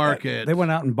went out. Market. They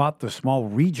went out and bought the small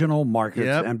regional markets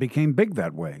and became big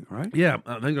that way, right? Yeah,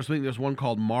 I think there's one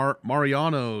called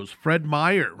Mariano's. Fred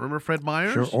Meyer, remember Fred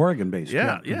Myers? Sure, Oregon-based.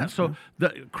 Yeah. Mm-hmm. So the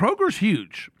Kroger's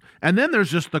huge, and then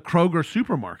there's just the Kroger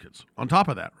supermarkets on top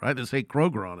of that, right? They say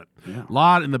Kroger on it. Yeah. A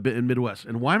lot in Midwest.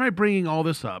 And why am I bringing all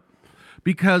this up?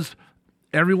 Because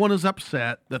everyone is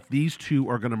upset that these two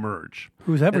are going to merge.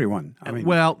 Who's everyone?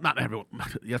 Well, not everyone.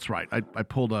 That's right. I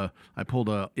pulled a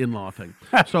in-law thing.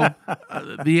 So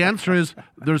the answer is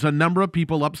there's a number of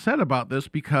people upset about this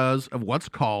because of what's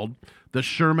called the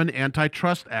Sherman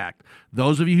Antitrust Act.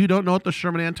 Those of you who don't know what the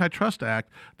Sherman Antitrust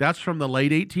Act, that's from the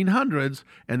late 1800s,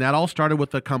 and that all started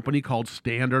with a company called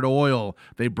Standard Oil.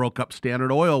 They broke up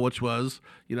Standard Oil, which was,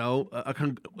 a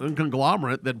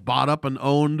conglomerate that bought up and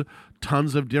owned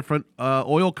tons of different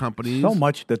oil companies. So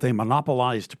much that they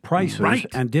monopolized prices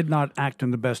and did not act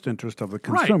in the best interest of the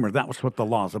consumer. That was what the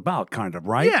law's about, kind of,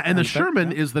 right? Yeah, and the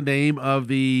Sherman is the name of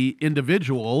the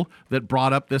individual that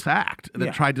brought up this act,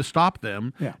 that tried to stop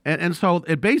them. Yeah. And so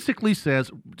it basically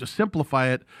says, to simplify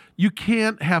it, you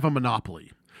can't have a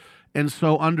monopoly. And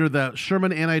so under the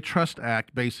Sherman Antitrust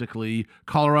Act, basically,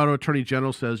 Colorado Attorney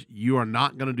General says you are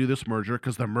not going to do this merger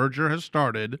because the merger has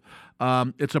started.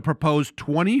 It's a proposed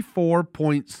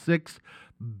 $24.6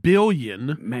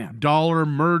 billion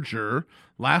merger.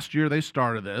 Last year they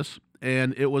started this,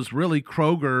 and it was really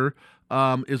Kroger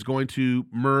is going to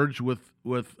merge with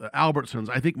Albertsons.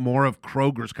 I think more of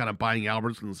Kroger's kind of buying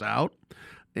Albertsons out.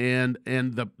 And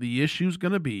the issue is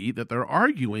going to be that they're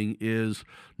arguing is,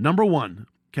 number one,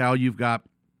 Cal, you've got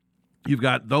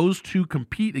those two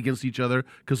compete against each other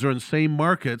because they're in the same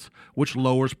markets, which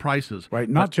lowers prices. Right,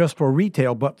 not just for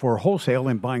retail, but for wholesale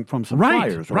and buying from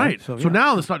suppliers. Right. So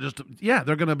now it's not just, they're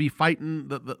going to be fighting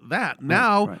that.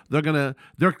 Now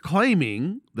they're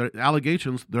claiming, their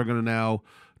allegations, they're going to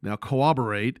now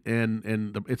corroborate,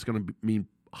 and it's going to mean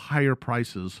higher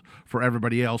prices for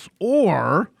everybody else.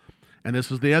 Or, and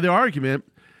this is the other argument,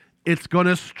 it's going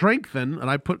to strengthen, and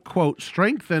I put quote,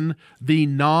 strengthen the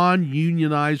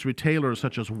non-unionized retailers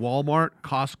such as Walmart,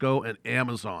 Costco, and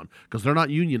Amazon, because they're not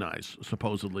unionized,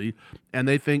 supposedly. And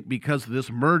they think because of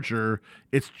this merger,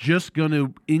 it's just going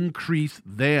to increase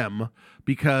them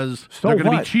because they're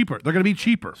going to be cheaper. They're going to be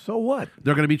cheaper. So what?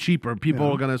 They're going to be cheaper.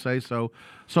 People are going to say so.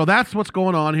 So that's what's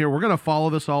going on here. We're going to follow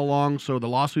this all along. So the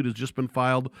lawsuit has just been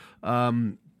filed.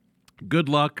 Good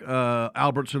luck,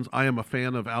 Albertsons. I am a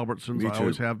fan of Albertsons. I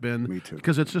always have been. Me too.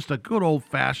 Because it's just a good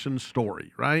old-fashioned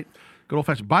story, right? Good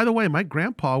old-fashioned. By the way, my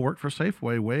grandpa worked for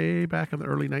Safeway way back in the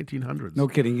early 1900s. No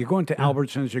kidding. You're going to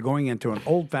Albertsons. You're going into an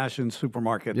old-fashioned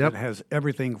supermarket that has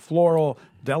everything, floral,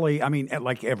 deli. I mean,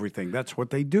 like everything. That's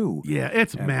what they do. Yeah,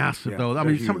 it's massive, though. I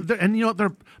mean, and you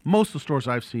know, most of the stores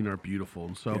I've seen are beautiful.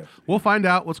 And so we'll find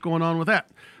out what's going on with that.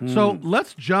 So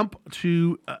let's jump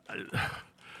to...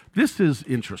 this is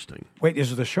interesting. Wait,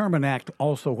 is the Sherman Act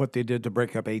also what they did to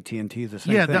break up AT&T? The same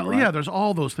thing, right? Yeah, there's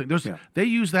all those things. They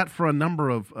use that for a number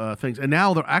of things. And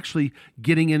now they're actually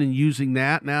getting in and using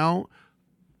that now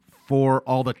for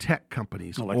all the tech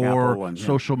companies or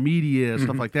social media,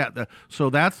 stuff like that. So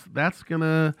that's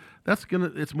gonna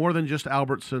it's more than just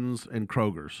Albertsons and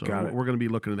Kroger. So we're gonna be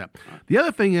looking at that. The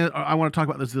other thing I want to talk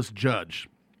about is this judge.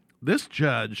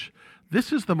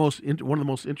 This is one of the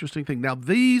most interesting things. Now,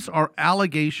 these are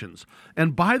allegations.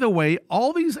 And by the way,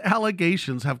 all these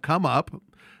allegations have come up,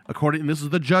 and this is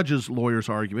the judge's lawyer's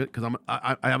argument, because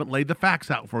I haven't laid the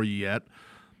facts out for you yet.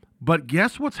 But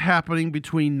guess what's happening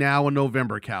between now and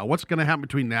November, Cal? What's going to happen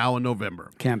between now and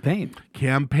November?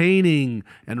 Campaigning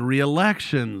and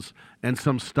re-elections. And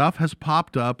some stuff has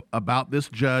popped up about this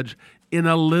judge in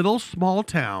a little small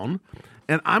town.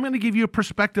 And I'm going to give you a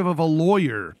perspective of a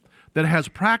lawyer that has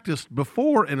practiced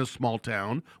before in a small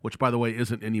town, which, by the way,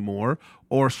 isn't anymore,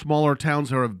 or smaller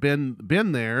towns that have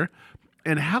been there,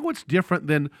 and how it's different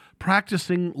than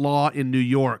practicing law in New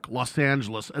York, Los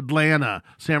Angeles, Atlanta,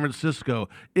 San Francisco.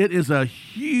 It is a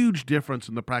huge difference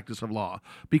in the practice of law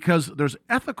because there's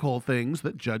ethical things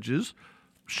that judges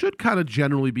should kind of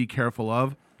generally be careful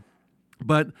of,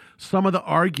 but some of the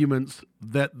arguments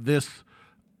that this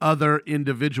other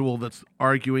individual that's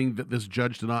arguing that this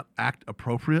judge did not act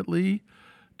appropriately,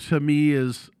 to me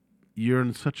is, you're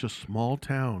in such a small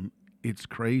town. It's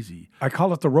crazy. I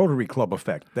call it the Rotary Club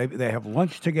effect. They have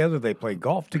lunch together. They play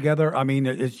golf together. I mean,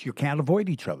 you can't avoid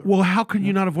each other. Well, how can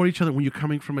you not avoid each other when you're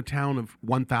coming from a town of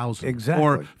 1,000 exactly.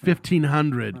 or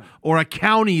 1,500 or a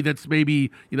county that's maybe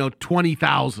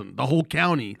 20,000, the whole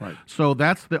county. Right. So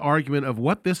that's the argument of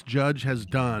what this judge has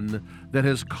done that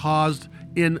has caused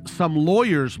in some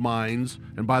lawyers' minds,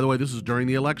 and by the way, this is during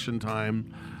the election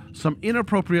time, some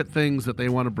inappropriate things that they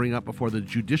want to bring up before the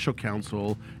Judicial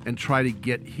Council and try to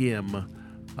get him,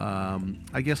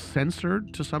 I guess,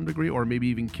 censored to some degree or maybe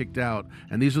even kicked out.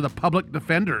 And these are the Public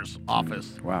Defender's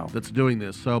Office that's doing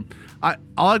this. So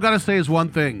all I've got to say is one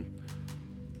thing.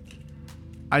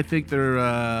 I think there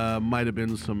might have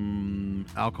been some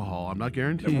alcohol. I'm not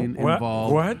guaranteeing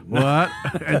involved. What?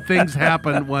 And things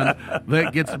happen when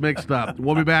that gets mixed up.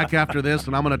 We'll be back after this,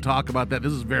 and I'm going to talk about that.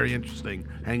 This is very interesting.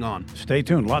 Hang on. Stay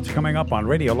tuned. Lots coming up on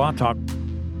Radio Law Talk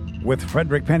with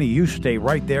Frederick Penny. You stay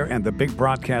right there, and the big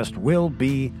broadcast will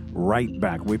be right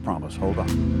back. We promise. Hold on.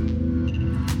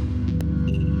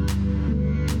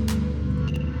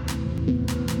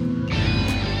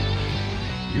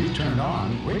 You turned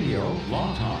on Radio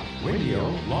Law Talk. Radio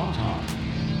Law Talk.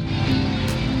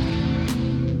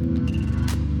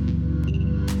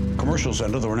 Commercials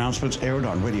and other announcements aired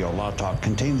on Radio Law Talk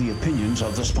contain the opinions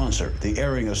of the sponsor. The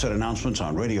airing of said announcements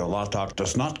on Radio Law Talk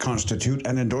does not constitute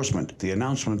an endorsement. The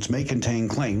announcements may contain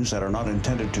claims that are not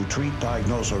intended to treat,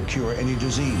 diagnose, or cure any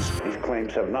disease. These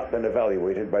claims have not been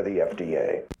evaluated by the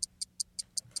FDA.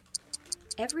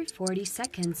 Every 40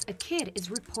 seconds, a kid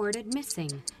is reported missing.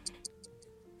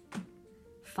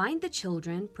 Find the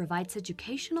Children provides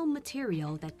educational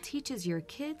material that teaches your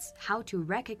kids how to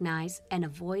recognize and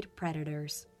avoid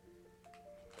predators.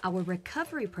 Our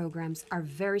recovery programs are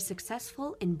very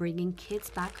successful in bringing kids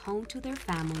back home to their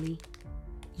family.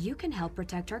 You can help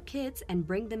protect our kids and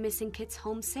bring the missing kids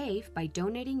home safe by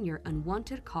donating your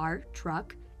unwanted car,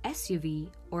 truck, SUV,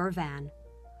 or van,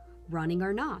 running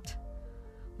or not.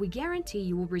 We guarantee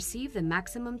you will receive the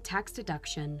maximum tax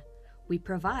deduction. We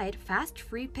provide fast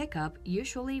free pickup,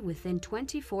 usually within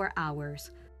 24 hours.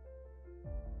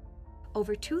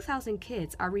 Over 2,000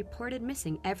 kids are reported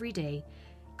missing every day.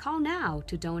 Call now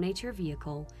to donate your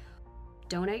vehicle.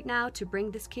 Donate now to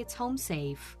bring these kids home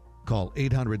safe. Call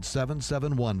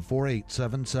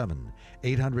 800-771-4877,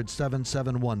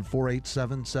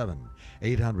 800-771-4877,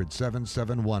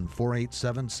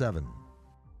 800-771-4877.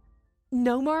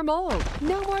 No more mold,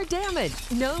 no more damage,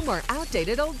 no more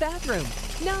outdated old bathroom,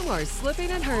 no more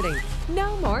slipping and hurting,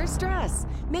 no more stress.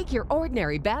 Make your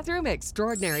ordinary bathroom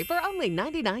extraordinary for only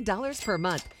 $99 per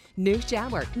month. New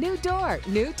shower, new door,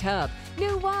 new tub,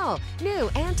 new wall, new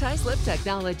anti-slip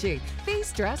technology. Be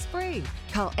stress-free.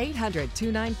 Call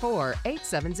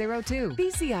 800-294-8702.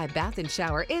 BCI Bath and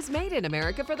Shower is made in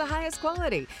America for the highest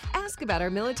quality. Ask about our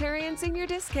military and senior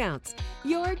discounts.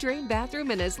 Your dream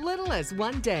bathroom in as little as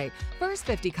 1 day. First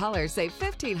 50 callers save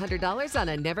 $1,500 on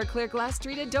a never clear glass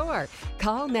treated door.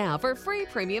 Call now for free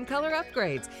premium color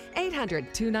upgrades.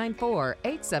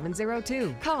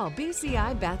 800-294-8702. Call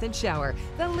BCI Bath and Shower,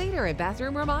 the leader in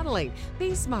bathroom remodeling.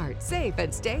 Be smart, safe,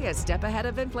 and stay a step ahead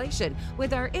of inflation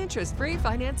with our interest-free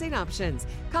financing options.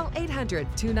 Call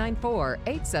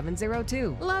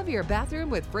 800-294-8702. Love your bathroom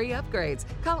with free upgrades.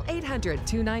 Call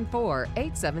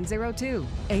 800-294-8702.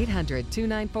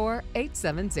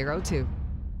 800-294-8702.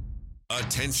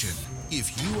 Attention.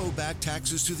 If you owe back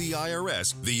taxes to the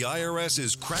IRS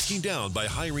is cracking down by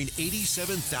hiring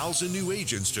 87,000 new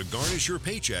agents to garnish your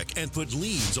paycheck and put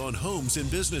liens on homes and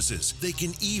businesses. They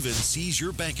can even seize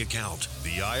your bank account.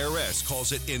 The IRS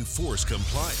calls it enforced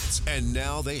compliance, and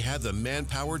now they have the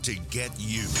manpower to get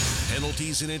you.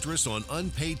 Penalties and interest on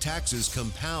unpaid taxes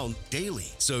compound daily.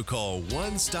 So call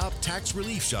One Stop Tax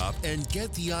Relief Shop and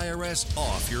get the IRS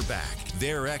off your back.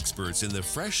 They're experts in the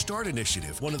Fresh Start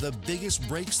Initiative, one of the biggest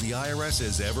breaks the IRS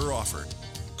has ever offered.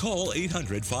 Call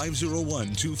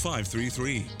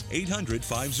 800-501-2533.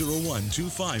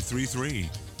 800-501-2533.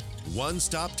 One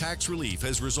Stop Tax Relief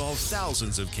has resolved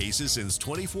thousands of cases since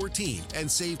 2014 and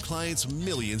saved clients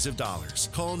millions of dollars.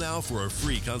 Call now for a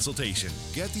free consultation.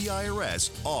 Get the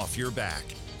IRS off your back.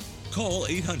 Call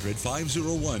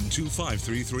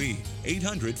 800-501-2533.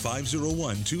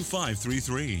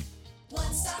 800-501-2533.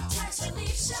 One Stop Tax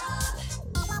Relief Shop.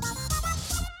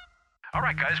 All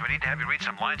right, guys, we need to have you read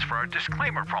some lines for our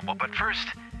disclaimer promo, but first,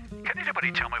 can anybody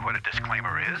tell me what a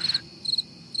disclaimer is?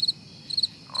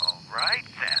 All right,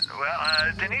 then.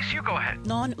 Well, Denise, you go ahead.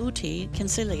 Non uti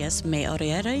concilius me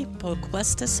oriere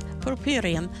proquestis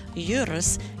purpurium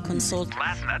juris consult.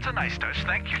 Latin, that's a nice touch.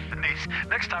 Thank you, Denise.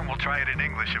 Next time we'll try it in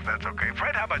English if that's okay.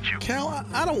 Fred, how about you? Cal,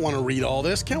 I don't want to read all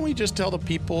this. Can't we just tell the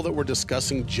people that we're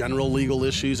discussing general legal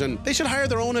issues and they should hire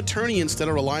their own attorney instead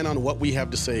of relying on what we have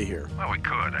to say here? Well, we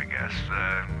could, I guess.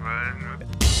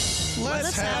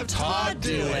 Let's have Todd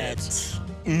do it.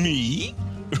 Me?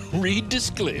 Read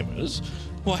disclaimers?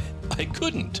 Why, I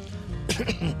couldn't.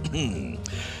 The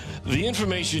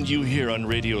information you hear on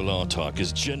Radio Law Talk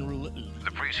is general. The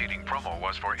preceding promo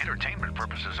was for entertainment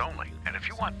purposes only. And if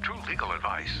you want true legal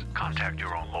advice, contact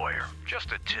your own lawyer.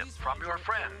 Just a tip from your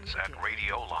friends at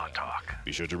Radio Law Talk.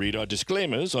 Be sure to read our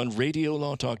disclaimers on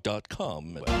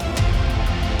radiolawtalk.com.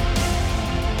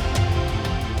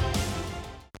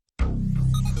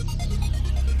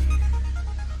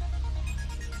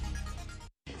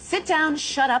 Sit down,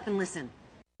 shut up, and listen.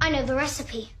 I know the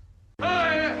recipe.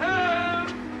 I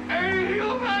have a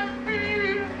human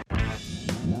being.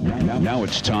 Now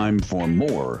it's time for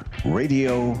more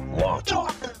Radio Law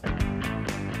Talk.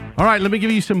 All right, let me give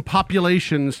you some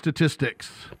population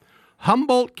statistics.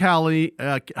 Humboldt County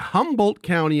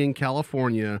in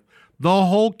California, the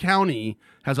whole county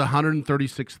has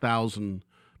 136,000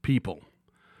 people.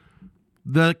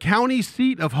 The county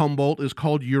seat of Humboldt is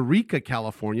called Eureka,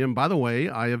 California. And by the way,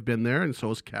 I have been there, and so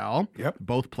has Cal. Yep.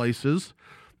 Both places.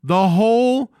 The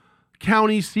whole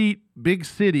county seat, big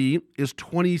city, is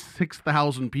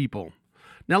 26,000 people.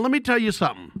 Now, let me tell you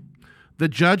something. The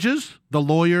judges, the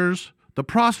lawyers, the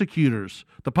prosecutors,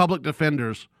 the public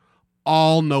defenders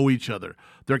all know each other.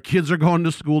 Their kids are going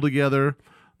to school together.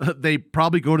 They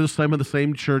probably go to some of the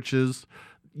same churches.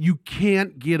 You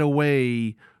can't get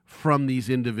away from these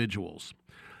individuals.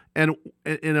 And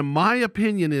in my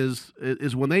opinion is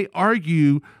when they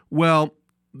argue, well,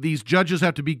 these judges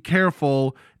have to be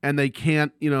careful and they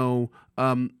can't,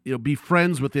 be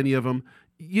friends with any of them.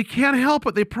 You can't help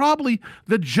it. The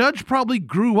judge probably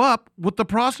grew up with the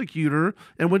prosecutor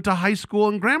and went to high school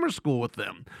and grammar school with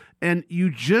them. And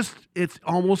it's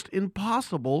almost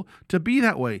impossible to be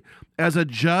that way. As a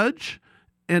judge,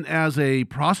 and as a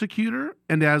prosecutor,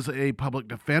 and as a public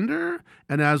defender,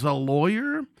 and as a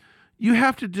lawyer, you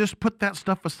have to just put that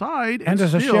stuff aside. And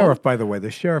as a sheriff, by the way,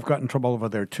 the sheriff got in trouble over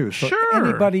there too. So sure.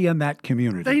 Anybody in that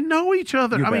community. They know each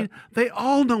other. You I bet. mean, they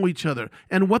all know each other.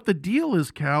 And what the deal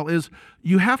is, Cal, is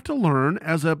you have to learn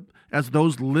as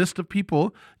those list of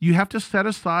people, you have to set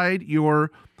aside your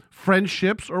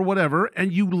friendships or whatever,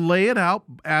 and you lay it out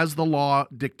as the law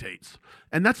dictates.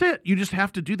 And that's it. You just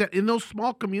have to do that. In those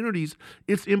small communities,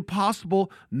 it's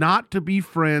impossible not to be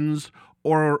friends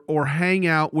or hang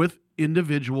out with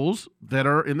individuals that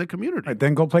are in the community. Right,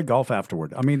 then go play golf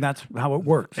afterward. I mean, that's how it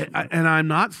works. And I'm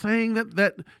not saying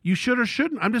that you should or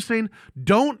shouldn't. I'm just saying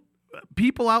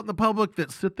people out in the public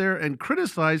that sit there and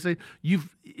criticize,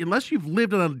 unless you've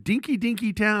lived in a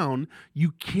dinky town,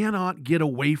 you cannot get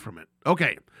away from it.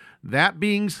 Okay. That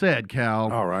being said,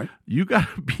 Cal, all right, you got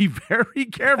to be very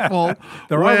careful.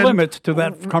 There are limits to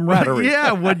that camaraderie.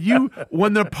 Yeah,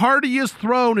 when the party is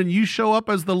thrown and you show up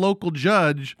as the local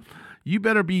judge, you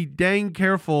better be dang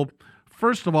careful.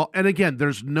 First of all, and again,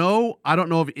 I don't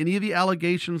know of any of the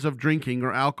allegations of drinking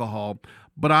or alcohol,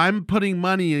 but I'm putting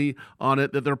money on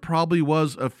it that there probably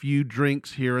was a few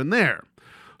drinks here and there.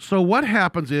 So what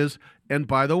happens is, and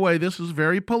by the way, this is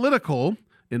very political.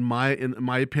 In my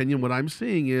opinion, what I'm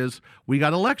seeing is we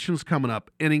got elections coming up.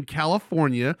 And in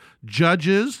California,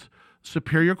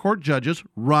 Superior Court judges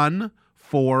run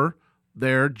for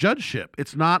their judgeship.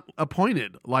 It's not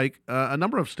appointed like a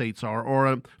number of states are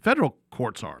or federal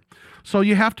courts are. So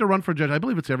you have to run for judge. I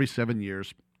believe it's every 7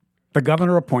 years. The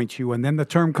governor appoints you, and then the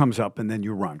term comes up, and then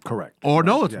you run. Correct. Or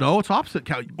it's opposite.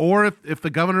 Or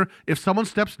if someone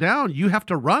steps down, you have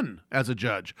to run as a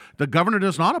judge. The governor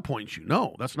does not appoint you.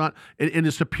 No, that's not in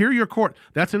the Superior Court.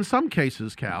 That's in some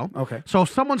cases, Cal. Okay. So if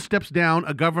someone steps down,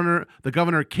 the governor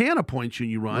can appoint you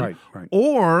and you run. Right.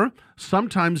 Or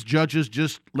sometimes judges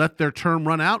just let their term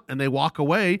run out and they walk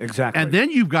away. Exactly. And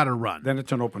then you've got to run. Then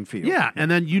it's an open field. Yeah, and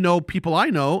then people I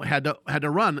know had to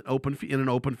run in an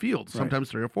open field,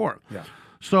 sometimes 3 or 4. Yeah.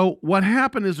 So what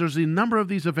happened is there's a number of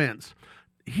these events.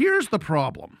 Here's the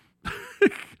problem.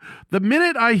 The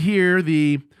minute I hear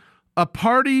a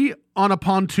party on a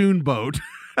pontoon boat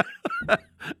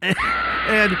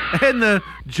and the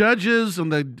judges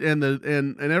and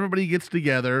everybody gets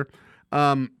together,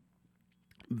 that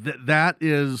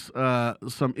is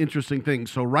some interesting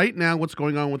things. So right now what's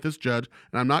going on with this judge,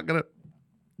 and I'm not going to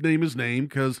name his name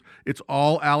because it's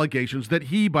all allegations that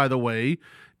he, by the way,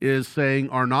 is saying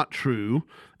are not true,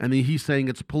 and he's saying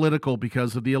it's political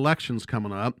because of the elections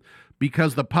coming up,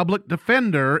 because the public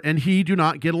defender and he do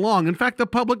not get along. In fact, the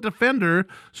public defender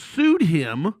sued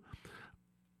him,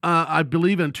 I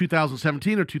believe in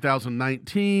 2017 or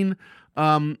 2019.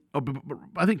 I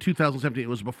think 2017, it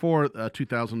was before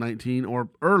 2019 or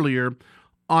earlier,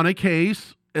 on a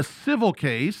civil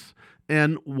case,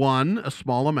 and won a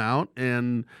small amount,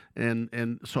 and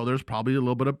so there's probably a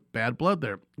little bit of bad blood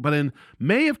there. But in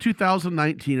May of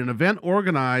 2019, an event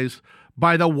organized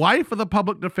by the wife of the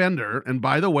public defender, and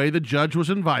by the way, the judge was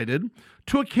invited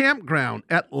to a campground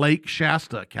at Lake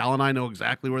Shasta. Cal and I know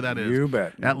exactly where that is. You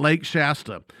bet. At Lake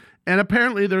Shasta. And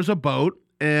apparently there's a boat,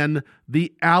 and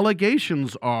the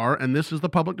allegations are, and this is the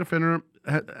public defender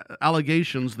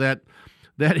allegations, that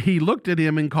he looked at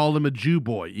him and called him a Jew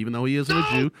boy, even though he isn't a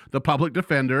Jew, the public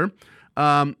defender.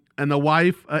 And the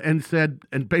wife and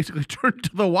basically turned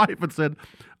to the wife and said,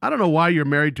 I don't know why you're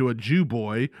married to a Jew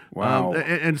boy. Wow.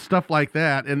 And stuff like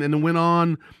that. And then went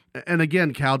on. And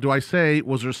again, Cal, do I say,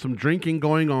 was there some drinking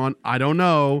going on? I don't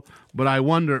know, but I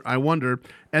wonder.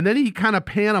 And then he kind of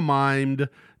pantomimed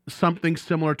something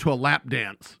similar to a lap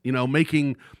dance,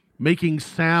 making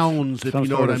sounds, if Some you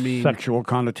know sort what I of mean. sexual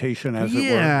connotation, as it were.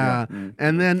 Yeah. Mm.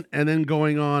 And then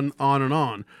going on and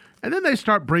on. And then they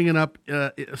start bringing up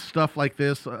stuff like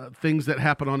this, things that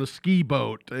happen on a ski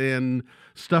boat and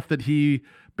stuff that he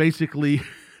basically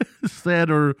said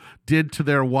or did to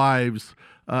their wives.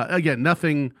 Again,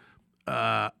 nothing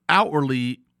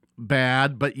outwardly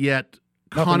bad, but yet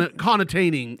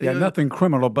connotating. Yeah, nothing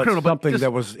criminal, but something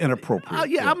that was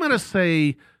inappropriate. I'm going to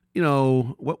say,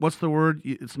 what's the word?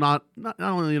 It's not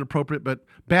only inappropriate, but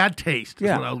bad taste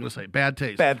is what I was going to say. Bad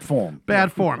taste. Bad form.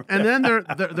 Bad form. And then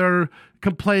they're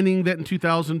complaining that in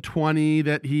 2020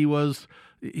 that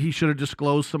he should have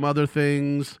disclosed some other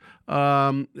things.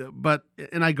 And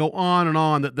I go on and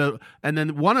on and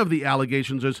then one of the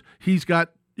allegations is he's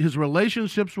got his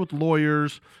relationships with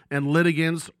lawyers and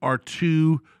litigants are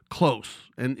too close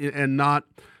and not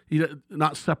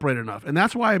separated enough. And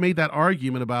that's why I made that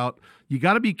argument about you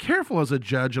got to be careful as a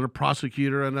judge and a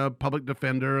prosecutor and a public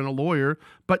defender and a lawyer,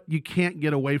 but you can't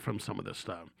get away from some of this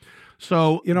stuff.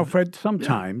 So, Fred,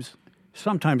 sometimes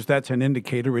that's an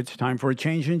indicator it's time for a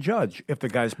change in judge. If the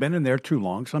guy's been in there too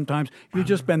long, sometimes you've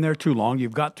just been there too long,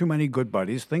 you've got too many good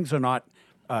buddies, things are not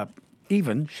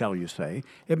even, shall you say.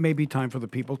 It may be time for the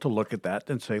people to look at that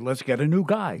and say, let's get a new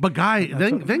guy. But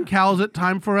then Cal, is it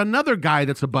time for another guy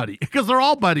that's a buddy? Because they're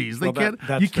all buddies. You can't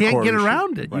get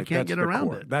around it. Right, you can't get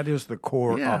around it. That is the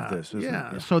core of this, isn't it?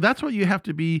 Yeah. So that's what you have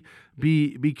to be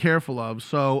careful of.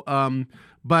 So,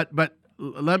 but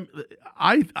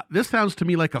this sounds to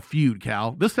me like a feud,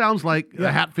 Cal. This sounds like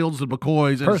the Hatfields and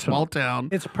McCoys in a small town.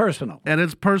 It's personal. And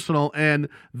it's personal. And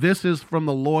this is from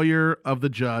the lawyer of the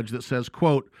judge that says,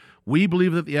 quote, "We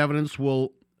believe that the evidence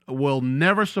will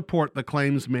never support the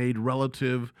claims made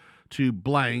relative to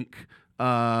blank,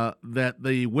 that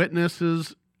the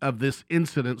witnesses of this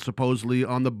incident supposedly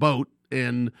on the boat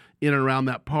in and around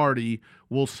that party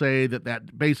will say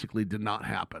that basically did not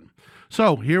happen."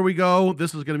 So here we go.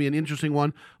 This is going to be an interesting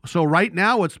one. So right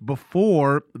now it's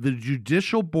before the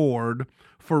Judicial Board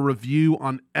for review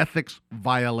on ethics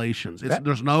violations.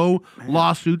 There's no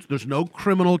lawsuits. There's no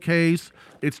criminal case.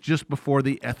 It's just before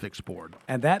the Ethics Board.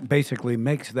 And that basically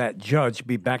makes that judge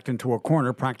be backed into a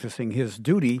corner practicing his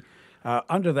duty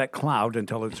under that cloud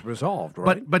until it's resolved,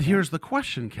 right? But here's the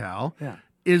question, Cal. Yeah.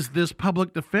 Is this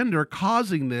public defender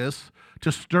causing this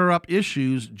to stir up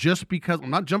issues just because, I'm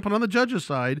not jumping on the judge's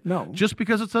side, no, just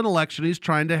because it's an election, he's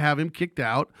trying to have him kicked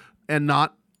out and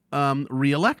not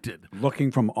reelected?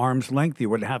 Looking from arm's length, you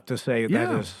would have to say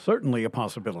that is certainly a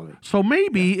possibility. So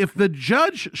maybe if the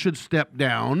judge should step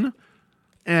down,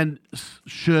 and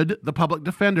should the public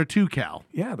defender too, Cal?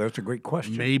 Yeah, that's a great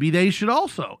question. Maybe they should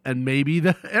also, and maybe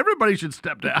everybody should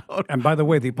step down. And by the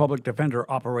way, the public defender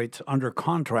operates under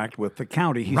contract with the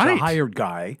county. He's a hired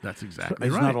guy. That's exactly right.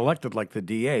 He's right. not elected like the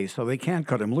DA, so they can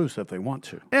cut him loose if they want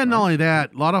to. And not only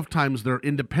that, a lot of times they're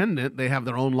independent. They have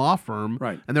their own law firm,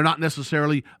 and they're not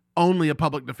necessarily only a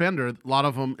public defender. A lot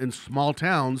of them in small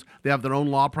towns, they have their own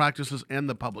law practices and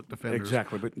the public defenders.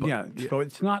 Exactly. But so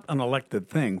it's not an elected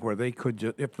thing where they could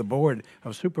just, if the board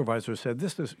of supervisors said,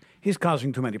 he's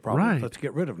causing too many problems, let's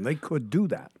get rid of him. They could do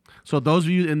that. So those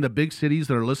of you in the big cities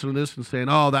that are listening to this and saying,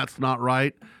 oh, that's not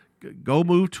right, go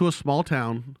move to a small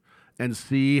town and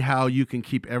see how you can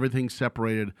keep everything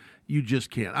separated. You just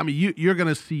can't. I mean, you're going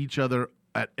to see each other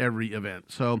at every event.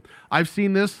 So I've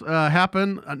seen this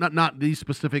happen, not these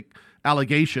specific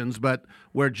allegations, but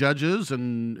where judges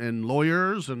and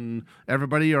lawyers and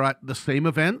everybody are at the same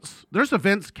events. There's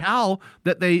events, Cal,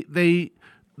 that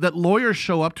that lawyers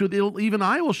show up to. Even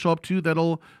I will show up to.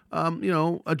 That'll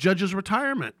a judge's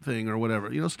retirement thing or whatever.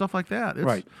 Stuff like that.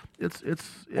 Or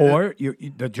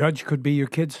the judge could be your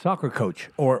kid's soccer coach,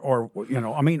 or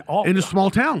all in a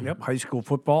small town. Yep, high school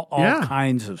football, all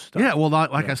kinds of stuff. Yeah, well,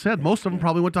 like I said, most of them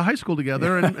probably went to high school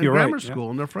together and grammar school,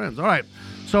 and they're friends. All right.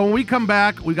 So when we come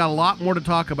back, we got a lot more to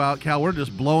talk about, Cal. We're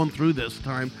just blowing through this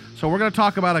time. So we're going to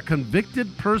talk about a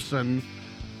convicted person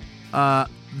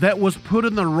that was put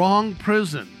in the wrong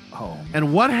prison. Oh.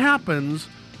 And what happens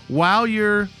while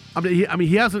you're...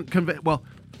 he hasn't convicted... Well,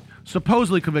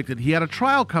 supposedly convicted. He had a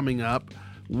trial coming up.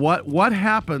 What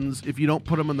happens if you don't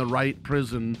put him in the right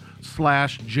prison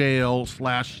 /jail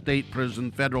 /state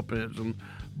prison, federal prison,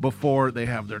 before they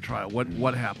have their trial?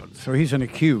 What happens? So he's an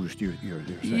accused, you're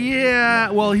saying?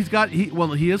 Yeah. Well,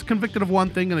 he is convicted of one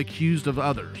thing and accused of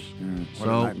others.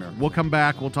 So we'll come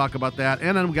back. We'll talk about that.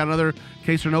 And then we got another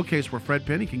case or no case where Fred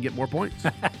Penny can get more points.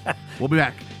 We'll be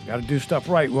back. Got to do stuff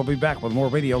right. We'll be back with more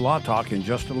Radio Law Talk in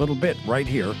just a little bit right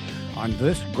here on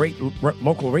this great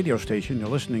local radio station you're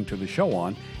listening to the show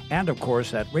on, and of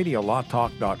course at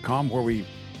radiolawtalk.com, where we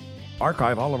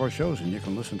archive all of our shows and you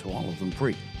can listen to all of them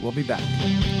free. We'll be back.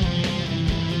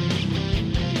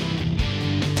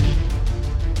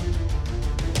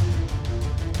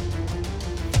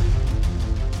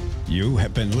 You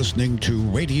have been listening to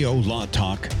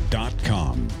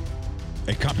radiolawtalk.com,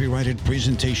 a copyrighted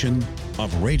presentation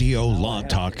of Radio Law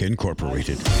Talk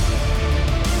Incorporated.